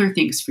look at other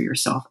things for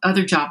yourself,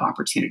 other job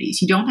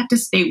opportunities. You don't have to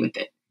stay with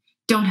it.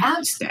 Don't have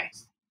to stay.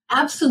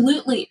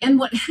 Absolutely. And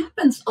what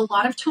happens a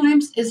lot of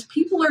times is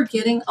people are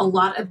getting a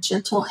lot of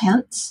gentle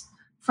hints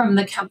from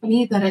the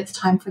company that it's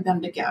time for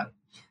them to go,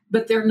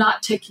 but they're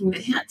not taking the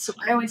hint. So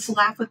I always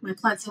laugh with my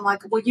clients. I'm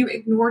like, well, you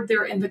ignored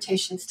their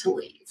invitations to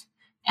leave.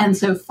 And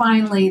so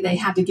finally they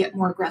had to get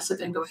more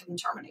aggressive and go ahead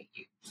and terminate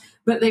you.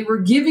 But they were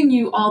giving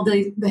you all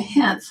the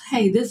hints.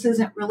 Hey, this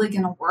isn't really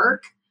going to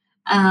work.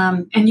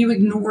 And you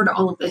ignored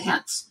all of the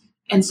hints.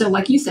 And so,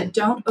 like you said,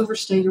 don't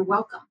overstay your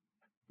welcome.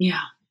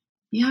 Yeah.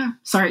 Yeah.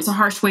 Sorry, it's a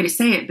harsh way to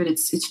say it, but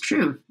it's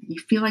true.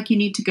 You feel like you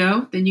need to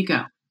go, then you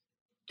go.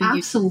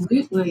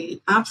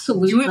 Absolutely.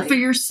 Absolutely. Do it for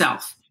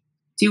yourself.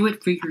 Do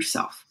it for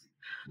yourself.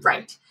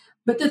 Right.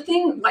 But the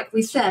thing, like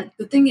we said,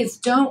 the thing is,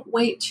 don't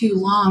wait too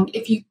long.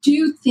 If you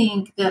do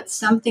think that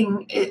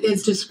something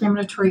is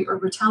discriminatory or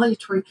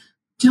retaliatory,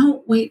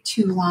 don't wait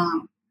too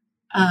long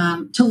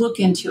to look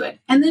into it.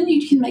 And then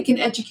you can make an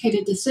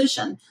educated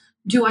decision.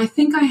 Do I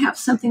think I have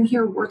something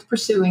here worth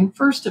pursuing,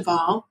 first of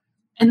all?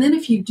 And then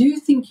if you do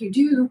think you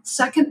do,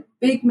 second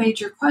big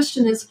major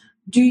question is,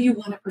 do you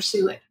want to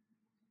pursue it?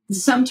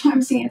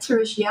 Sometimes the answer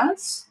is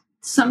yes.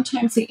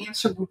 Sometimes the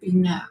answer will be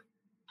no.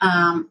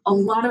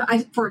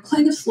 For a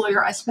plaintiff's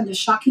lawyer, I spend a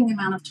shocking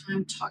amount of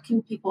time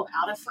talking people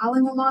out of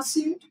filing a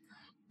lawsuit.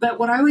 But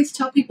what I always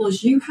tell people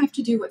is you have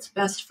to do what's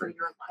best for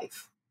your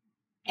life.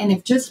 And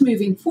if just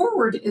moving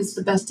forward is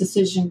the best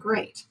decision,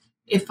 great.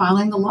 If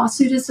filing the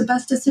lawsuit is the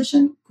best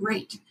decision,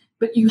 great.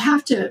 But you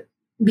have to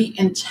be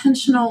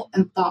intentional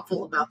and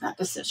thoughtful about that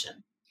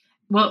decision.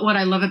 Well, what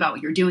I love about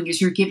what you're doing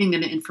is you're giving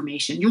them the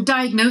information. You're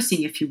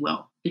diagnosing, if you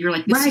will. You're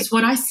like, this is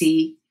what I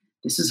see.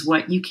 This is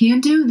what you can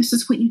do. This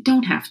is what you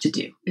don't have to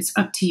do. It's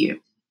up to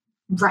you.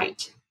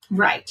 Right.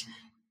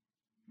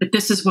 But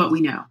this is what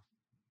we know.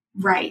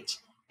 Right.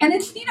 And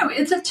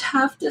it's a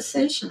tough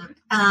decision.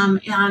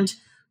 And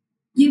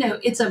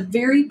it's a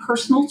very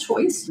personal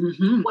choice.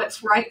 Mm-hmm.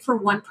 What's right for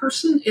one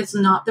person is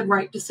not the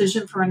right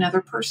decision for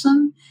another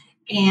person.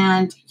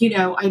 And,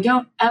 I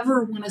don't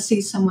ever want to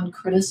see someone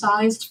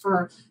criticized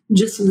for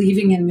just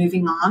leaving and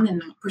moving on and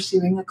not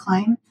pursuing a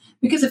claim.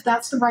 Because if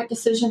that's the right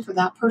decision for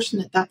that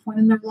person at that point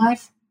in their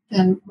life,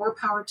 then more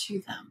power to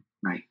them.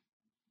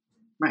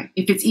 Right.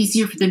 If it's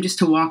easier for them just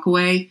to walk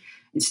away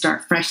and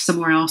start fresh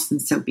somewhere else, then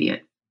so be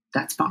it.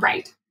 That's fine.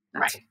 Right.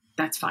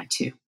 That's fine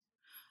too.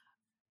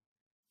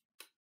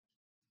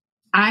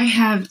 I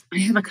have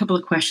a couple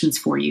of questions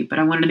for you, but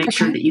I wanted to make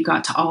sure that you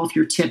got to all of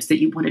your tips that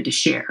you wanted to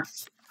share.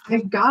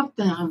 I've got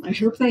them. I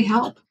hope they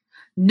help.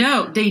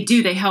 No, they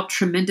do. They help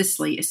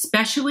tremendously,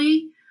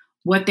 especially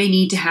what they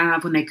need to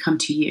have when they come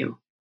to you.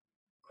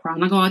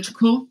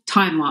 Chronological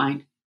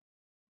timeline,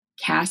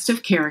 cast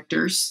of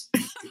characters,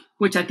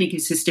 which I think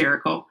is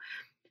hysterical.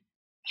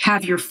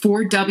 Have your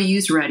 4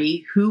 W's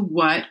ready: who,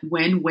 what,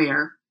 when,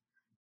 where.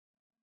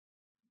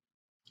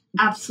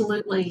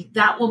 Absolutely.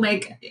 That will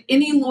make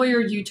any lawyer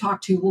you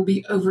talk to will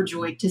be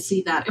overjoyed to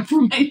see that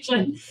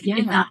information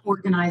in that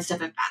organized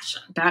of a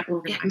fashion. That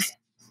organized.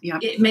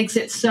 It makes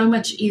it so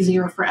much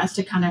easier for us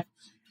to kind of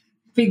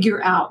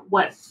figure out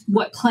what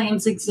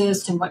claims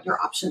exist and what your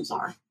options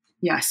are.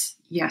 Yes.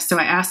 So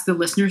I ask the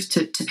listeners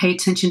to pay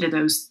attention to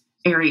those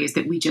areas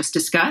that we just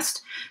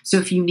discussed. So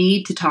if you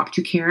need to talk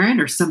to Karen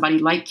or somebody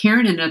like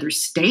Karen in another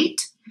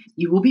state,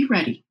 you will be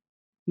ready.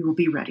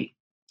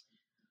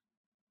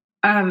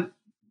 I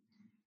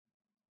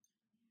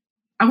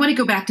want to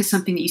go back to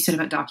something that you said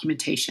about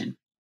documentation.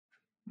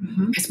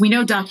 Because we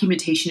know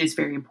documentation is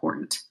very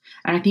important.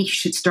 And I think you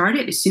should start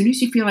it as soon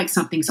as you feel like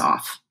something's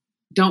off.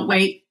 Don't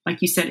wait.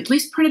 Like you said, at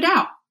least print it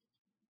out.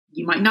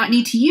 You might not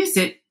need to use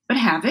it, but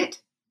have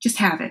it. Just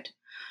have it.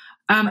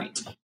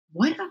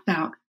 What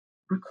about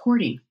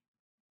recording?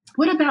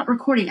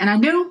 And I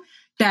know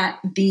that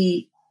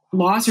the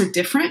laws are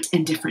different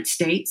in different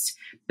states,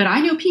 but I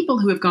know people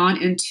who have gone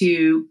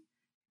into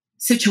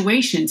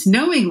situations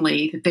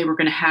knowingly that they were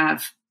going to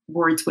have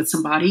words with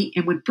somebody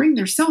and would bring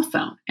their cell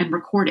phone and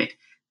record it.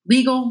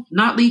 Legal,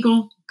 not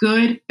legal,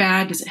 good,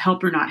 bad, does it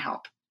help or not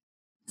help?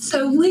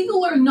 So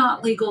legal or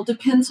not legal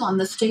depends on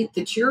the state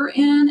that you're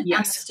in and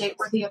the state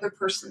where the other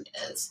person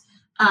is.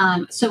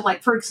 So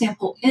like, for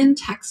example, in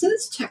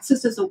Texas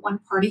is a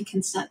one-party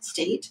consent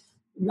state.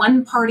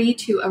 One party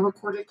to a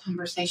recorded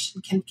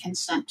conversation can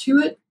consent to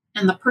it,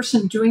 and the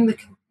person doing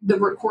the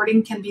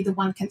recording can be the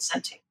one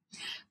consenting.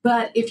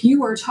 But if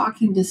you are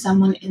talking to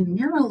someone in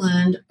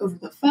Maryland over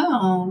the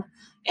phone,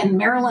 and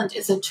Maryland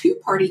is a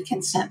two-party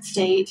consent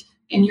state,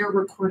 and you're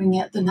recording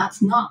it, then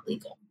that's not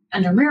legal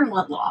under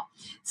Maryland law.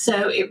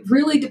 So it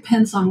really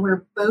depends on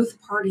where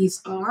both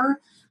parties are.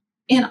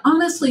 And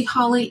honestly,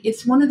 Holly,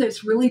 it's one of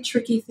those really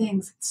tricky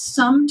things.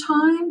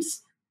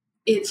 Sometimes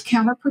it's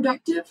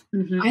counterproductive.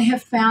 I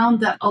have found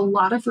that a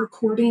lot of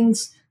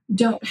recordings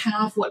don't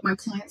have what my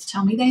clients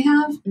tell me they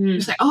have.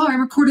 It's like, I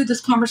recorded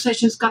this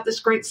conversation. It's got this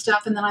great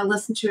stuff. And then I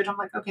listen to it. I'm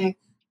like, okay,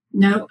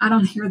 no, I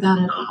don't hear that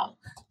at all.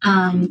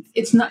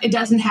 It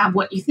doesn't have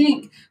what you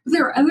think. But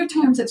there are other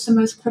times it's the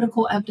most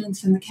critical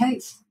evidence in the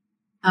case.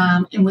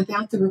 And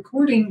without the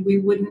recording, we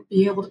wouldn't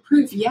be able to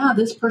prove,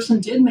 this person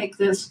did make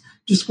this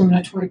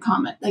discriminatory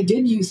comment. They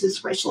did use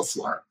this racial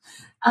slur.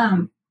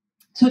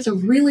 So it's a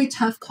really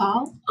tough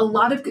call.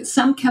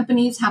 Some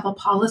companies have a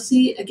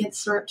policy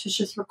against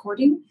surreptitious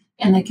recording,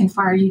 and they can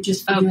fire you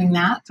just for doing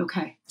that.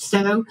 Okay.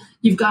 So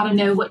you've got to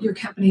know what your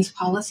company's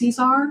policies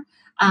are,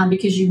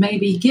 because you may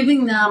be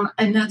giving them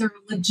another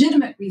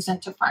legitimate reason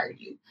to fire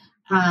you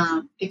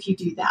if you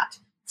do that.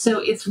 So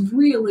it's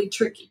really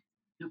tricky.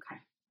 Okay.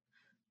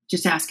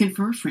 Just asking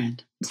for a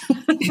friend.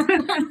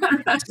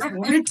 Just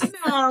wanted to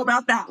know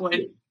about that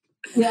one.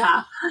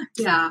 Yeah.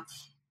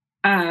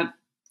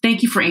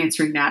 Thank you for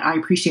answering that. I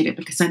appreciate it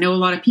because I know a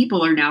lot of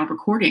people are now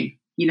recording,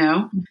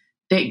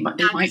 They might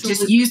just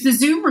Absolutely. use the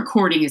Zoom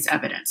recording as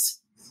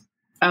evidence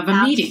of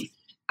a meeting.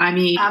 I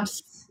mean,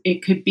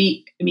 it could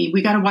be,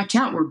 we got to watch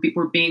out.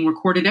 We're being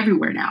recorded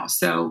everywhere now.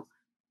 So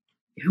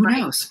who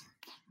knows?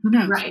 Who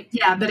knows? Right.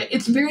 Yeah, but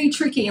it's very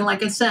tricky. And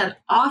like I said,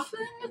 often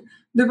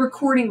the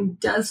recording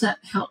doesn't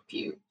help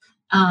you.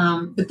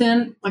 But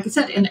then, like I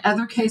said, in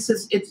other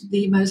cases, it's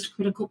the most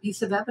critical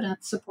piece of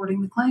evidence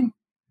supporting the claim.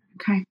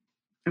 Okay.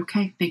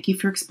 Thank you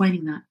for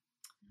explaining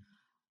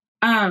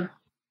that.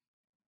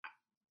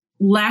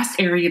 Last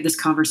area of this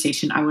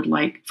conversation I would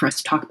like for us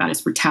to talk about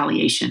is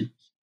retaliation.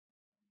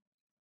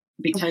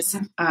 Because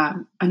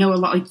I know a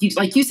lot,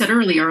 like you said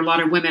earlier, a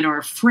lot of women are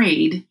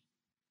afraid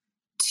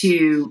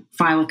to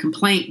file a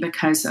complaint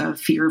because of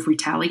fear of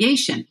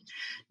retaliation.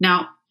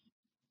 Now,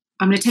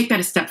 I'm going to take that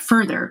a step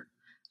further.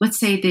 Let's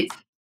say that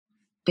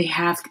they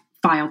have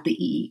filed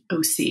the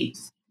EEOC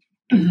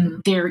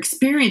and they're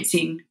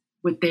experiencing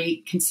what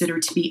they consider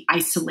to be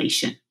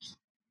isolation.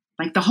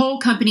 Like the whole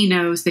company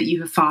knows that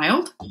you have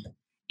filed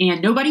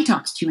and nobody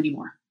talks to you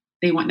anymore.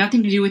 They want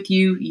nothing to do with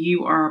you.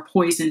 You are a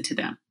poison to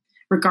them,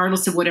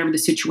 regardless of whatever the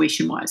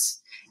situation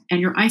was.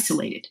 And you're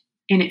isolated.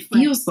 And it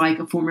feels like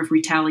a form of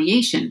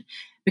retaliation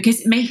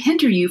because it may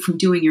hinder you from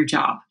doing your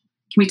job.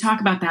 Can we talk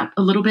about that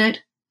a little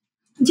bit?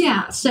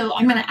 Yeah. So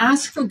I'm going to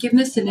ask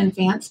forgiveness in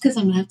advance because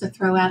I'm going to have to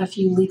throw out a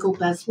few legal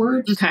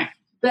buzzwords. Okay.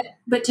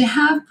 But to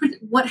have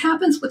what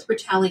happens with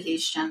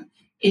retaliation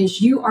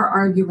is you are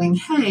arguing,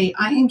 hey,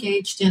 I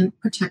engaged in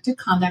protected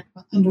conduct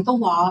under the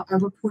law. I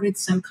reported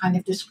some kind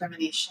of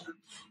discrimination.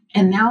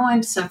 And now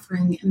I'm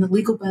suffering. And the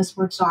legal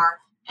buzzwords are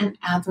an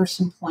adverse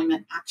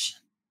employment action.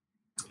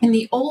 In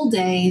the old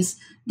days,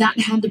 that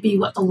had to be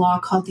what the law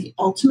called the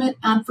ultimate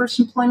adverse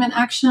employment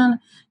action.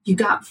 You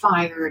got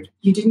fired,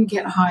 you didn't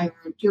get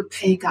hired, your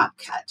pay got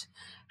cut.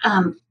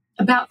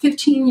 About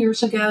 15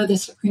 years ago, the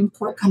Supreme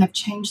Court kind of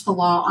changed the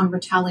law on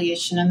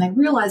retaliation, and they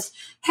realized,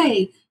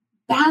 hey,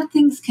 bad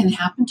things can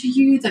happen to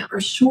you that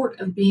are short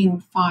of being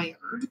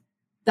fired.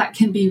 That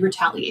can be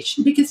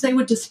retaliation because they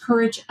would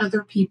discourage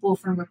other people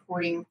from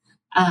reporting,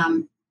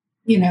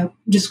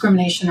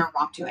 discrimination or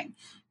wrongdoing.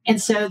 And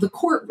so the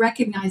court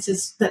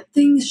recognizes that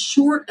things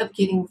short of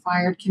getting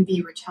fired can be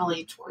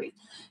retaliatory,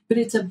 but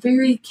it's a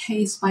very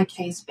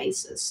case-by-case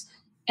basis.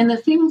 And the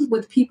thing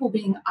with people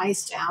being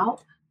iced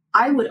out,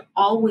 I would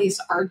always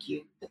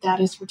argue that that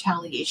is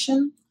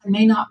retaliation. I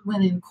may not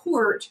win in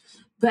court,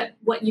 but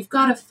what you've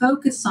got to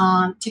focus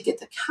on to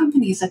get the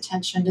company's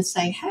attention to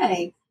say,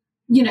 hey,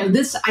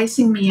 this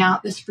icing me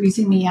out, this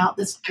freezing me out,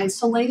 this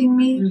isolating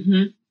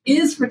me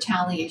is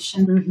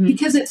retaliation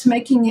because it's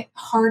making it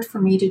hard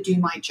for me to do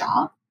my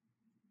job.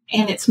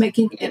 And it's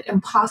making it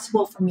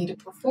impossible for me to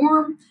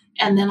perform.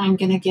 And then I'm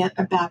going to get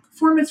a bad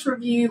performance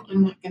review.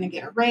 I'm not going to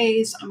get a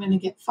raise. I'm going to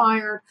get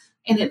fired.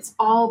 And it's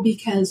all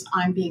because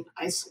I'm being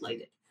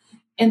isolated.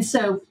 And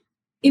so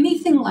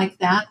anything like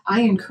that,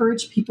 I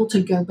encourage people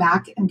to go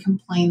back and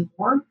complain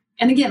more.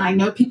 And again, I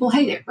know people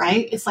hate it,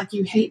 right? It's like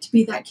you hate to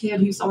be that kid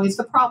who's always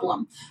the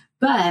problem.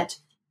 But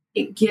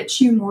it gets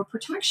you more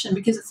protection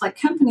because it's like,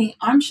 company,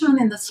 I'm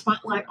shining the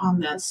spotlight on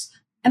this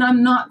and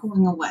I'm not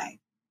going away.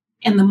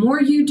 And the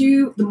more you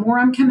do, the more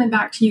I'm coming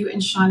back to you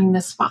and shining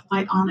the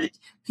spotlight on it.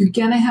 You're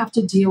going to have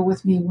to deal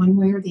with me one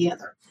way or the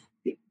other.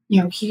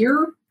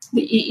 Here,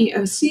 the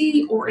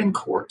EEOC or in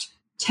court,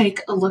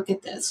 take a look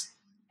at this.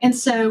 And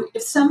so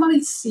if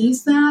somebody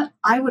sees that,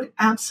 I would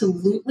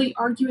absolutely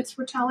argue it's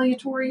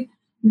retaliatory.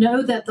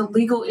 Know that the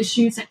legal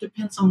issues, that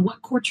depends on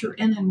what court you're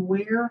in and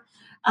where,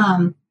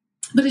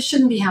 but it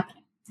shouldn't be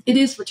happening. It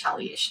is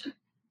retaliation.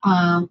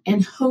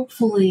 And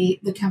hopefully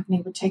the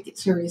company would take it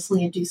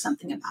seriously and do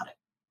something about it.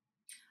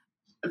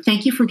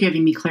 Thank you for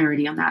giving me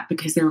clarity on that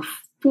because there are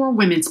 4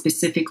 women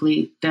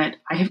specifically that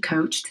I have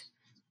coached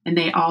and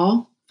they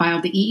all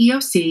filed the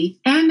EEOC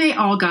and they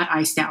all got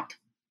iced out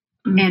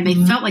and they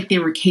felt like they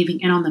were caving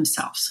in on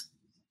themselves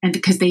and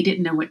because they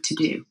didn't know what to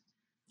do.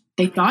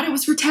 They thought it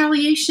was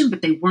retaliation,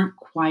 but they weren't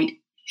quite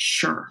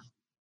sure.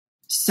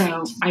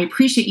 So I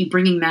appreciate you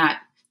bringing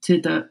that to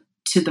the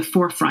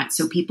forefront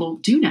so people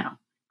do know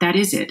that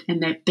is it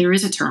and that there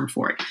is a term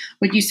for it.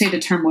 What you say the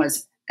term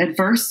was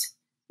adverse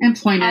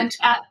employment.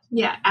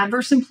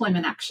 Adverse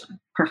employment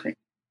action. Perfect.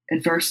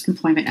 Adverse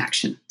employment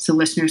action. So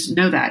listeners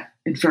know that.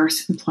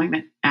 Adverse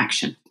employment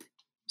action.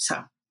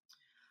 So,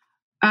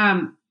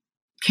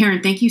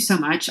 Karen, thank you so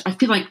much. I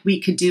feel like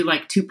we could do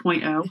like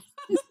 2.0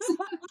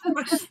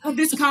 of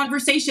this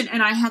conversation.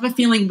 And I have a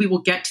feeling we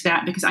will get to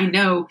that because I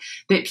know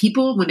that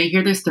people, when they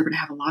hear this, they're going to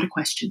have a lot of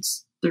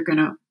questions. They're going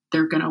to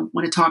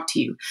want to talk to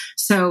you.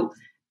 So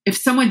if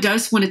someone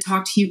does want to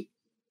talk to you,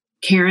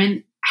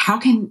 Karen, how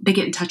can they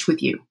get in touch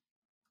with you?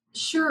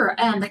 Sure.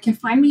 And they can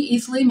find me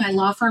easily. My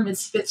law firm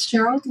is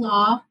Fitzgerald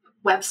Law.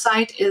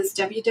 Website is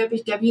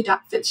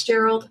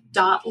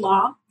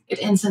www.fitzgerald.law. It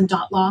ends in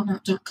 .law,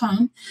 not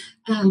 .com.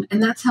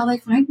 And that's how they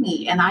find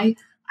me. And I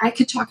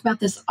could talk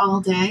about this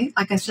all day.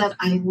 Like I said,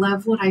 I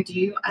love what I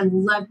do. I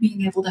love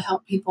being able to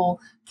help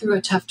people through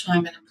a tough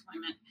time in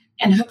employment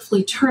and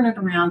hopefully turn it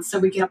around so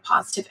we get a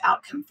positive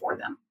outcome for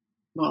them.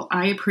 Well,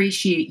 I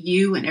appreciate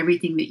you and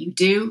everything that you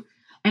do.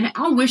 And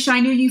I wish I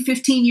knew you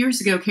 15 years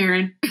ago,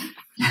 Karen.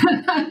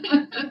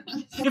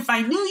 If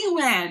I knew you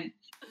then.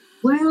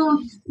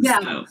 Well, yeah,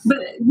 So,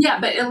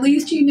 but at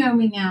least you know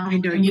me now. I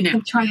know you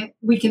now.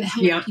 We can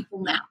help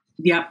people now.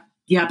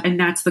 Yep. And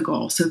that's the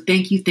goal. So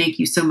thank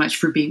you so much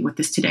for being with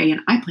us today.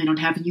 And I plan on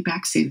having you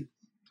back soon.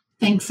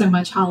 Thanks so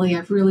much, Holly.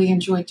 I've really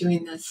enjoyed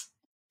doing this.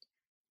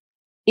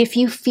 If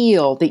you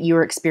feel that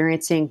you're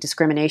experiencing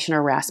discrimination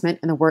or harassment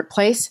in the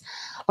workplace,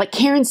 like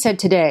Karen said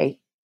today,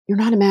 you're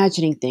not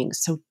imagining things,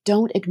 so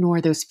don't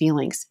ignore those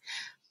feelings.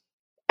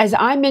 As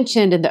I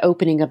mentioned in the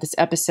opening of this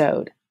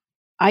episode,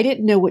 I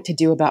didn't know what to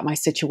do about my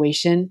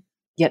situation,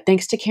 yet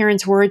thanks to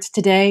Karen's words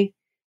today,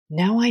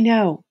 now I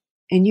know,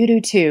 and you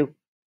do too.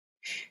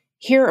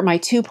 Here are my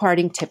 2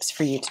 parting tips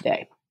for you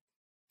today.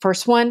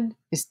 First one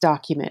is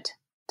document.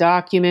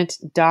 Document.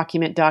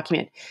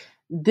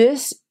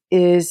 This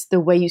is the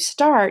way you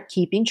start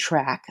keeping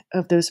track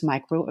of those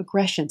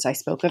microaggressions I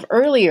spoke of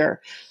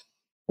earlier.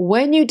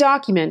 When you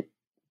document,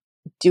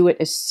 do it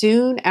as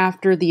soon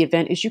after the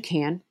event as you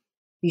can.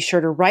 Be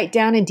sure to write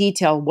down in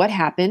detail what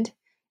happened,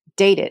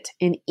 date it,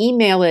 and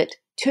email it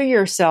to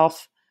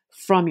yourself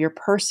from your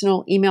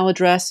personal email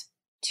address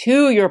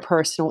to your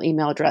personal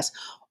email address.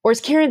 Or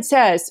as Karen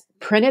says,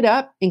 print it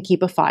up and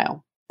keep a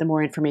file. The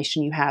more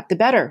information you have, the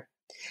better.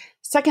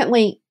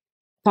 Secondly,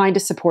 find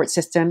a support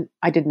system.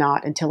 I did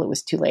not until it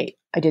was too late.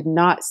 I did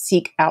not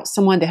seek out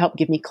someone to help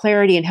give me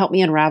clarity and help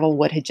me unravel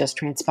what had just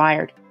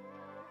transpired.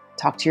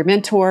 Talk to your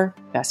mentor,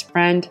 best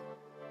friend,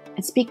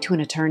 and speak to an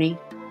attorney.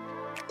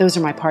 Those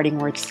are my parting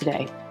words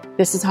today.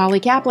 This is Holly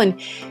Kaplan.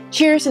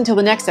 Cheers until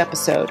the next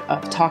episode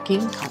of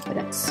Talking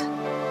Confidence.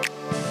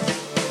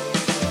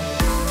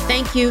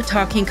 Thank you,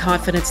 Talking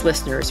Confidence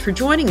listeners, for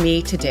joining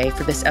me today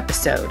for this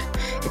episode.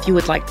 If you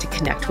would like to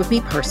connect with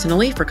me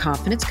personally for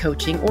confidence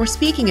coaching or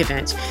speaking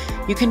events,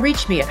 you can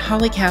reach me at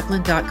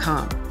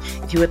hollykaplan.com.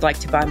 If you would like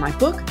to buy my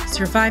book,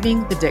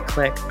 Surviving the Dick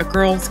Click, A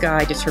Girl's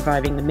Guide to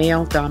Surviving the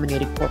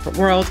Male-Dominated Corporate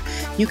World,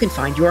 you can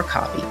find your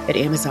copy at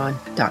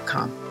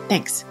amazon.com.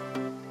 Thanks.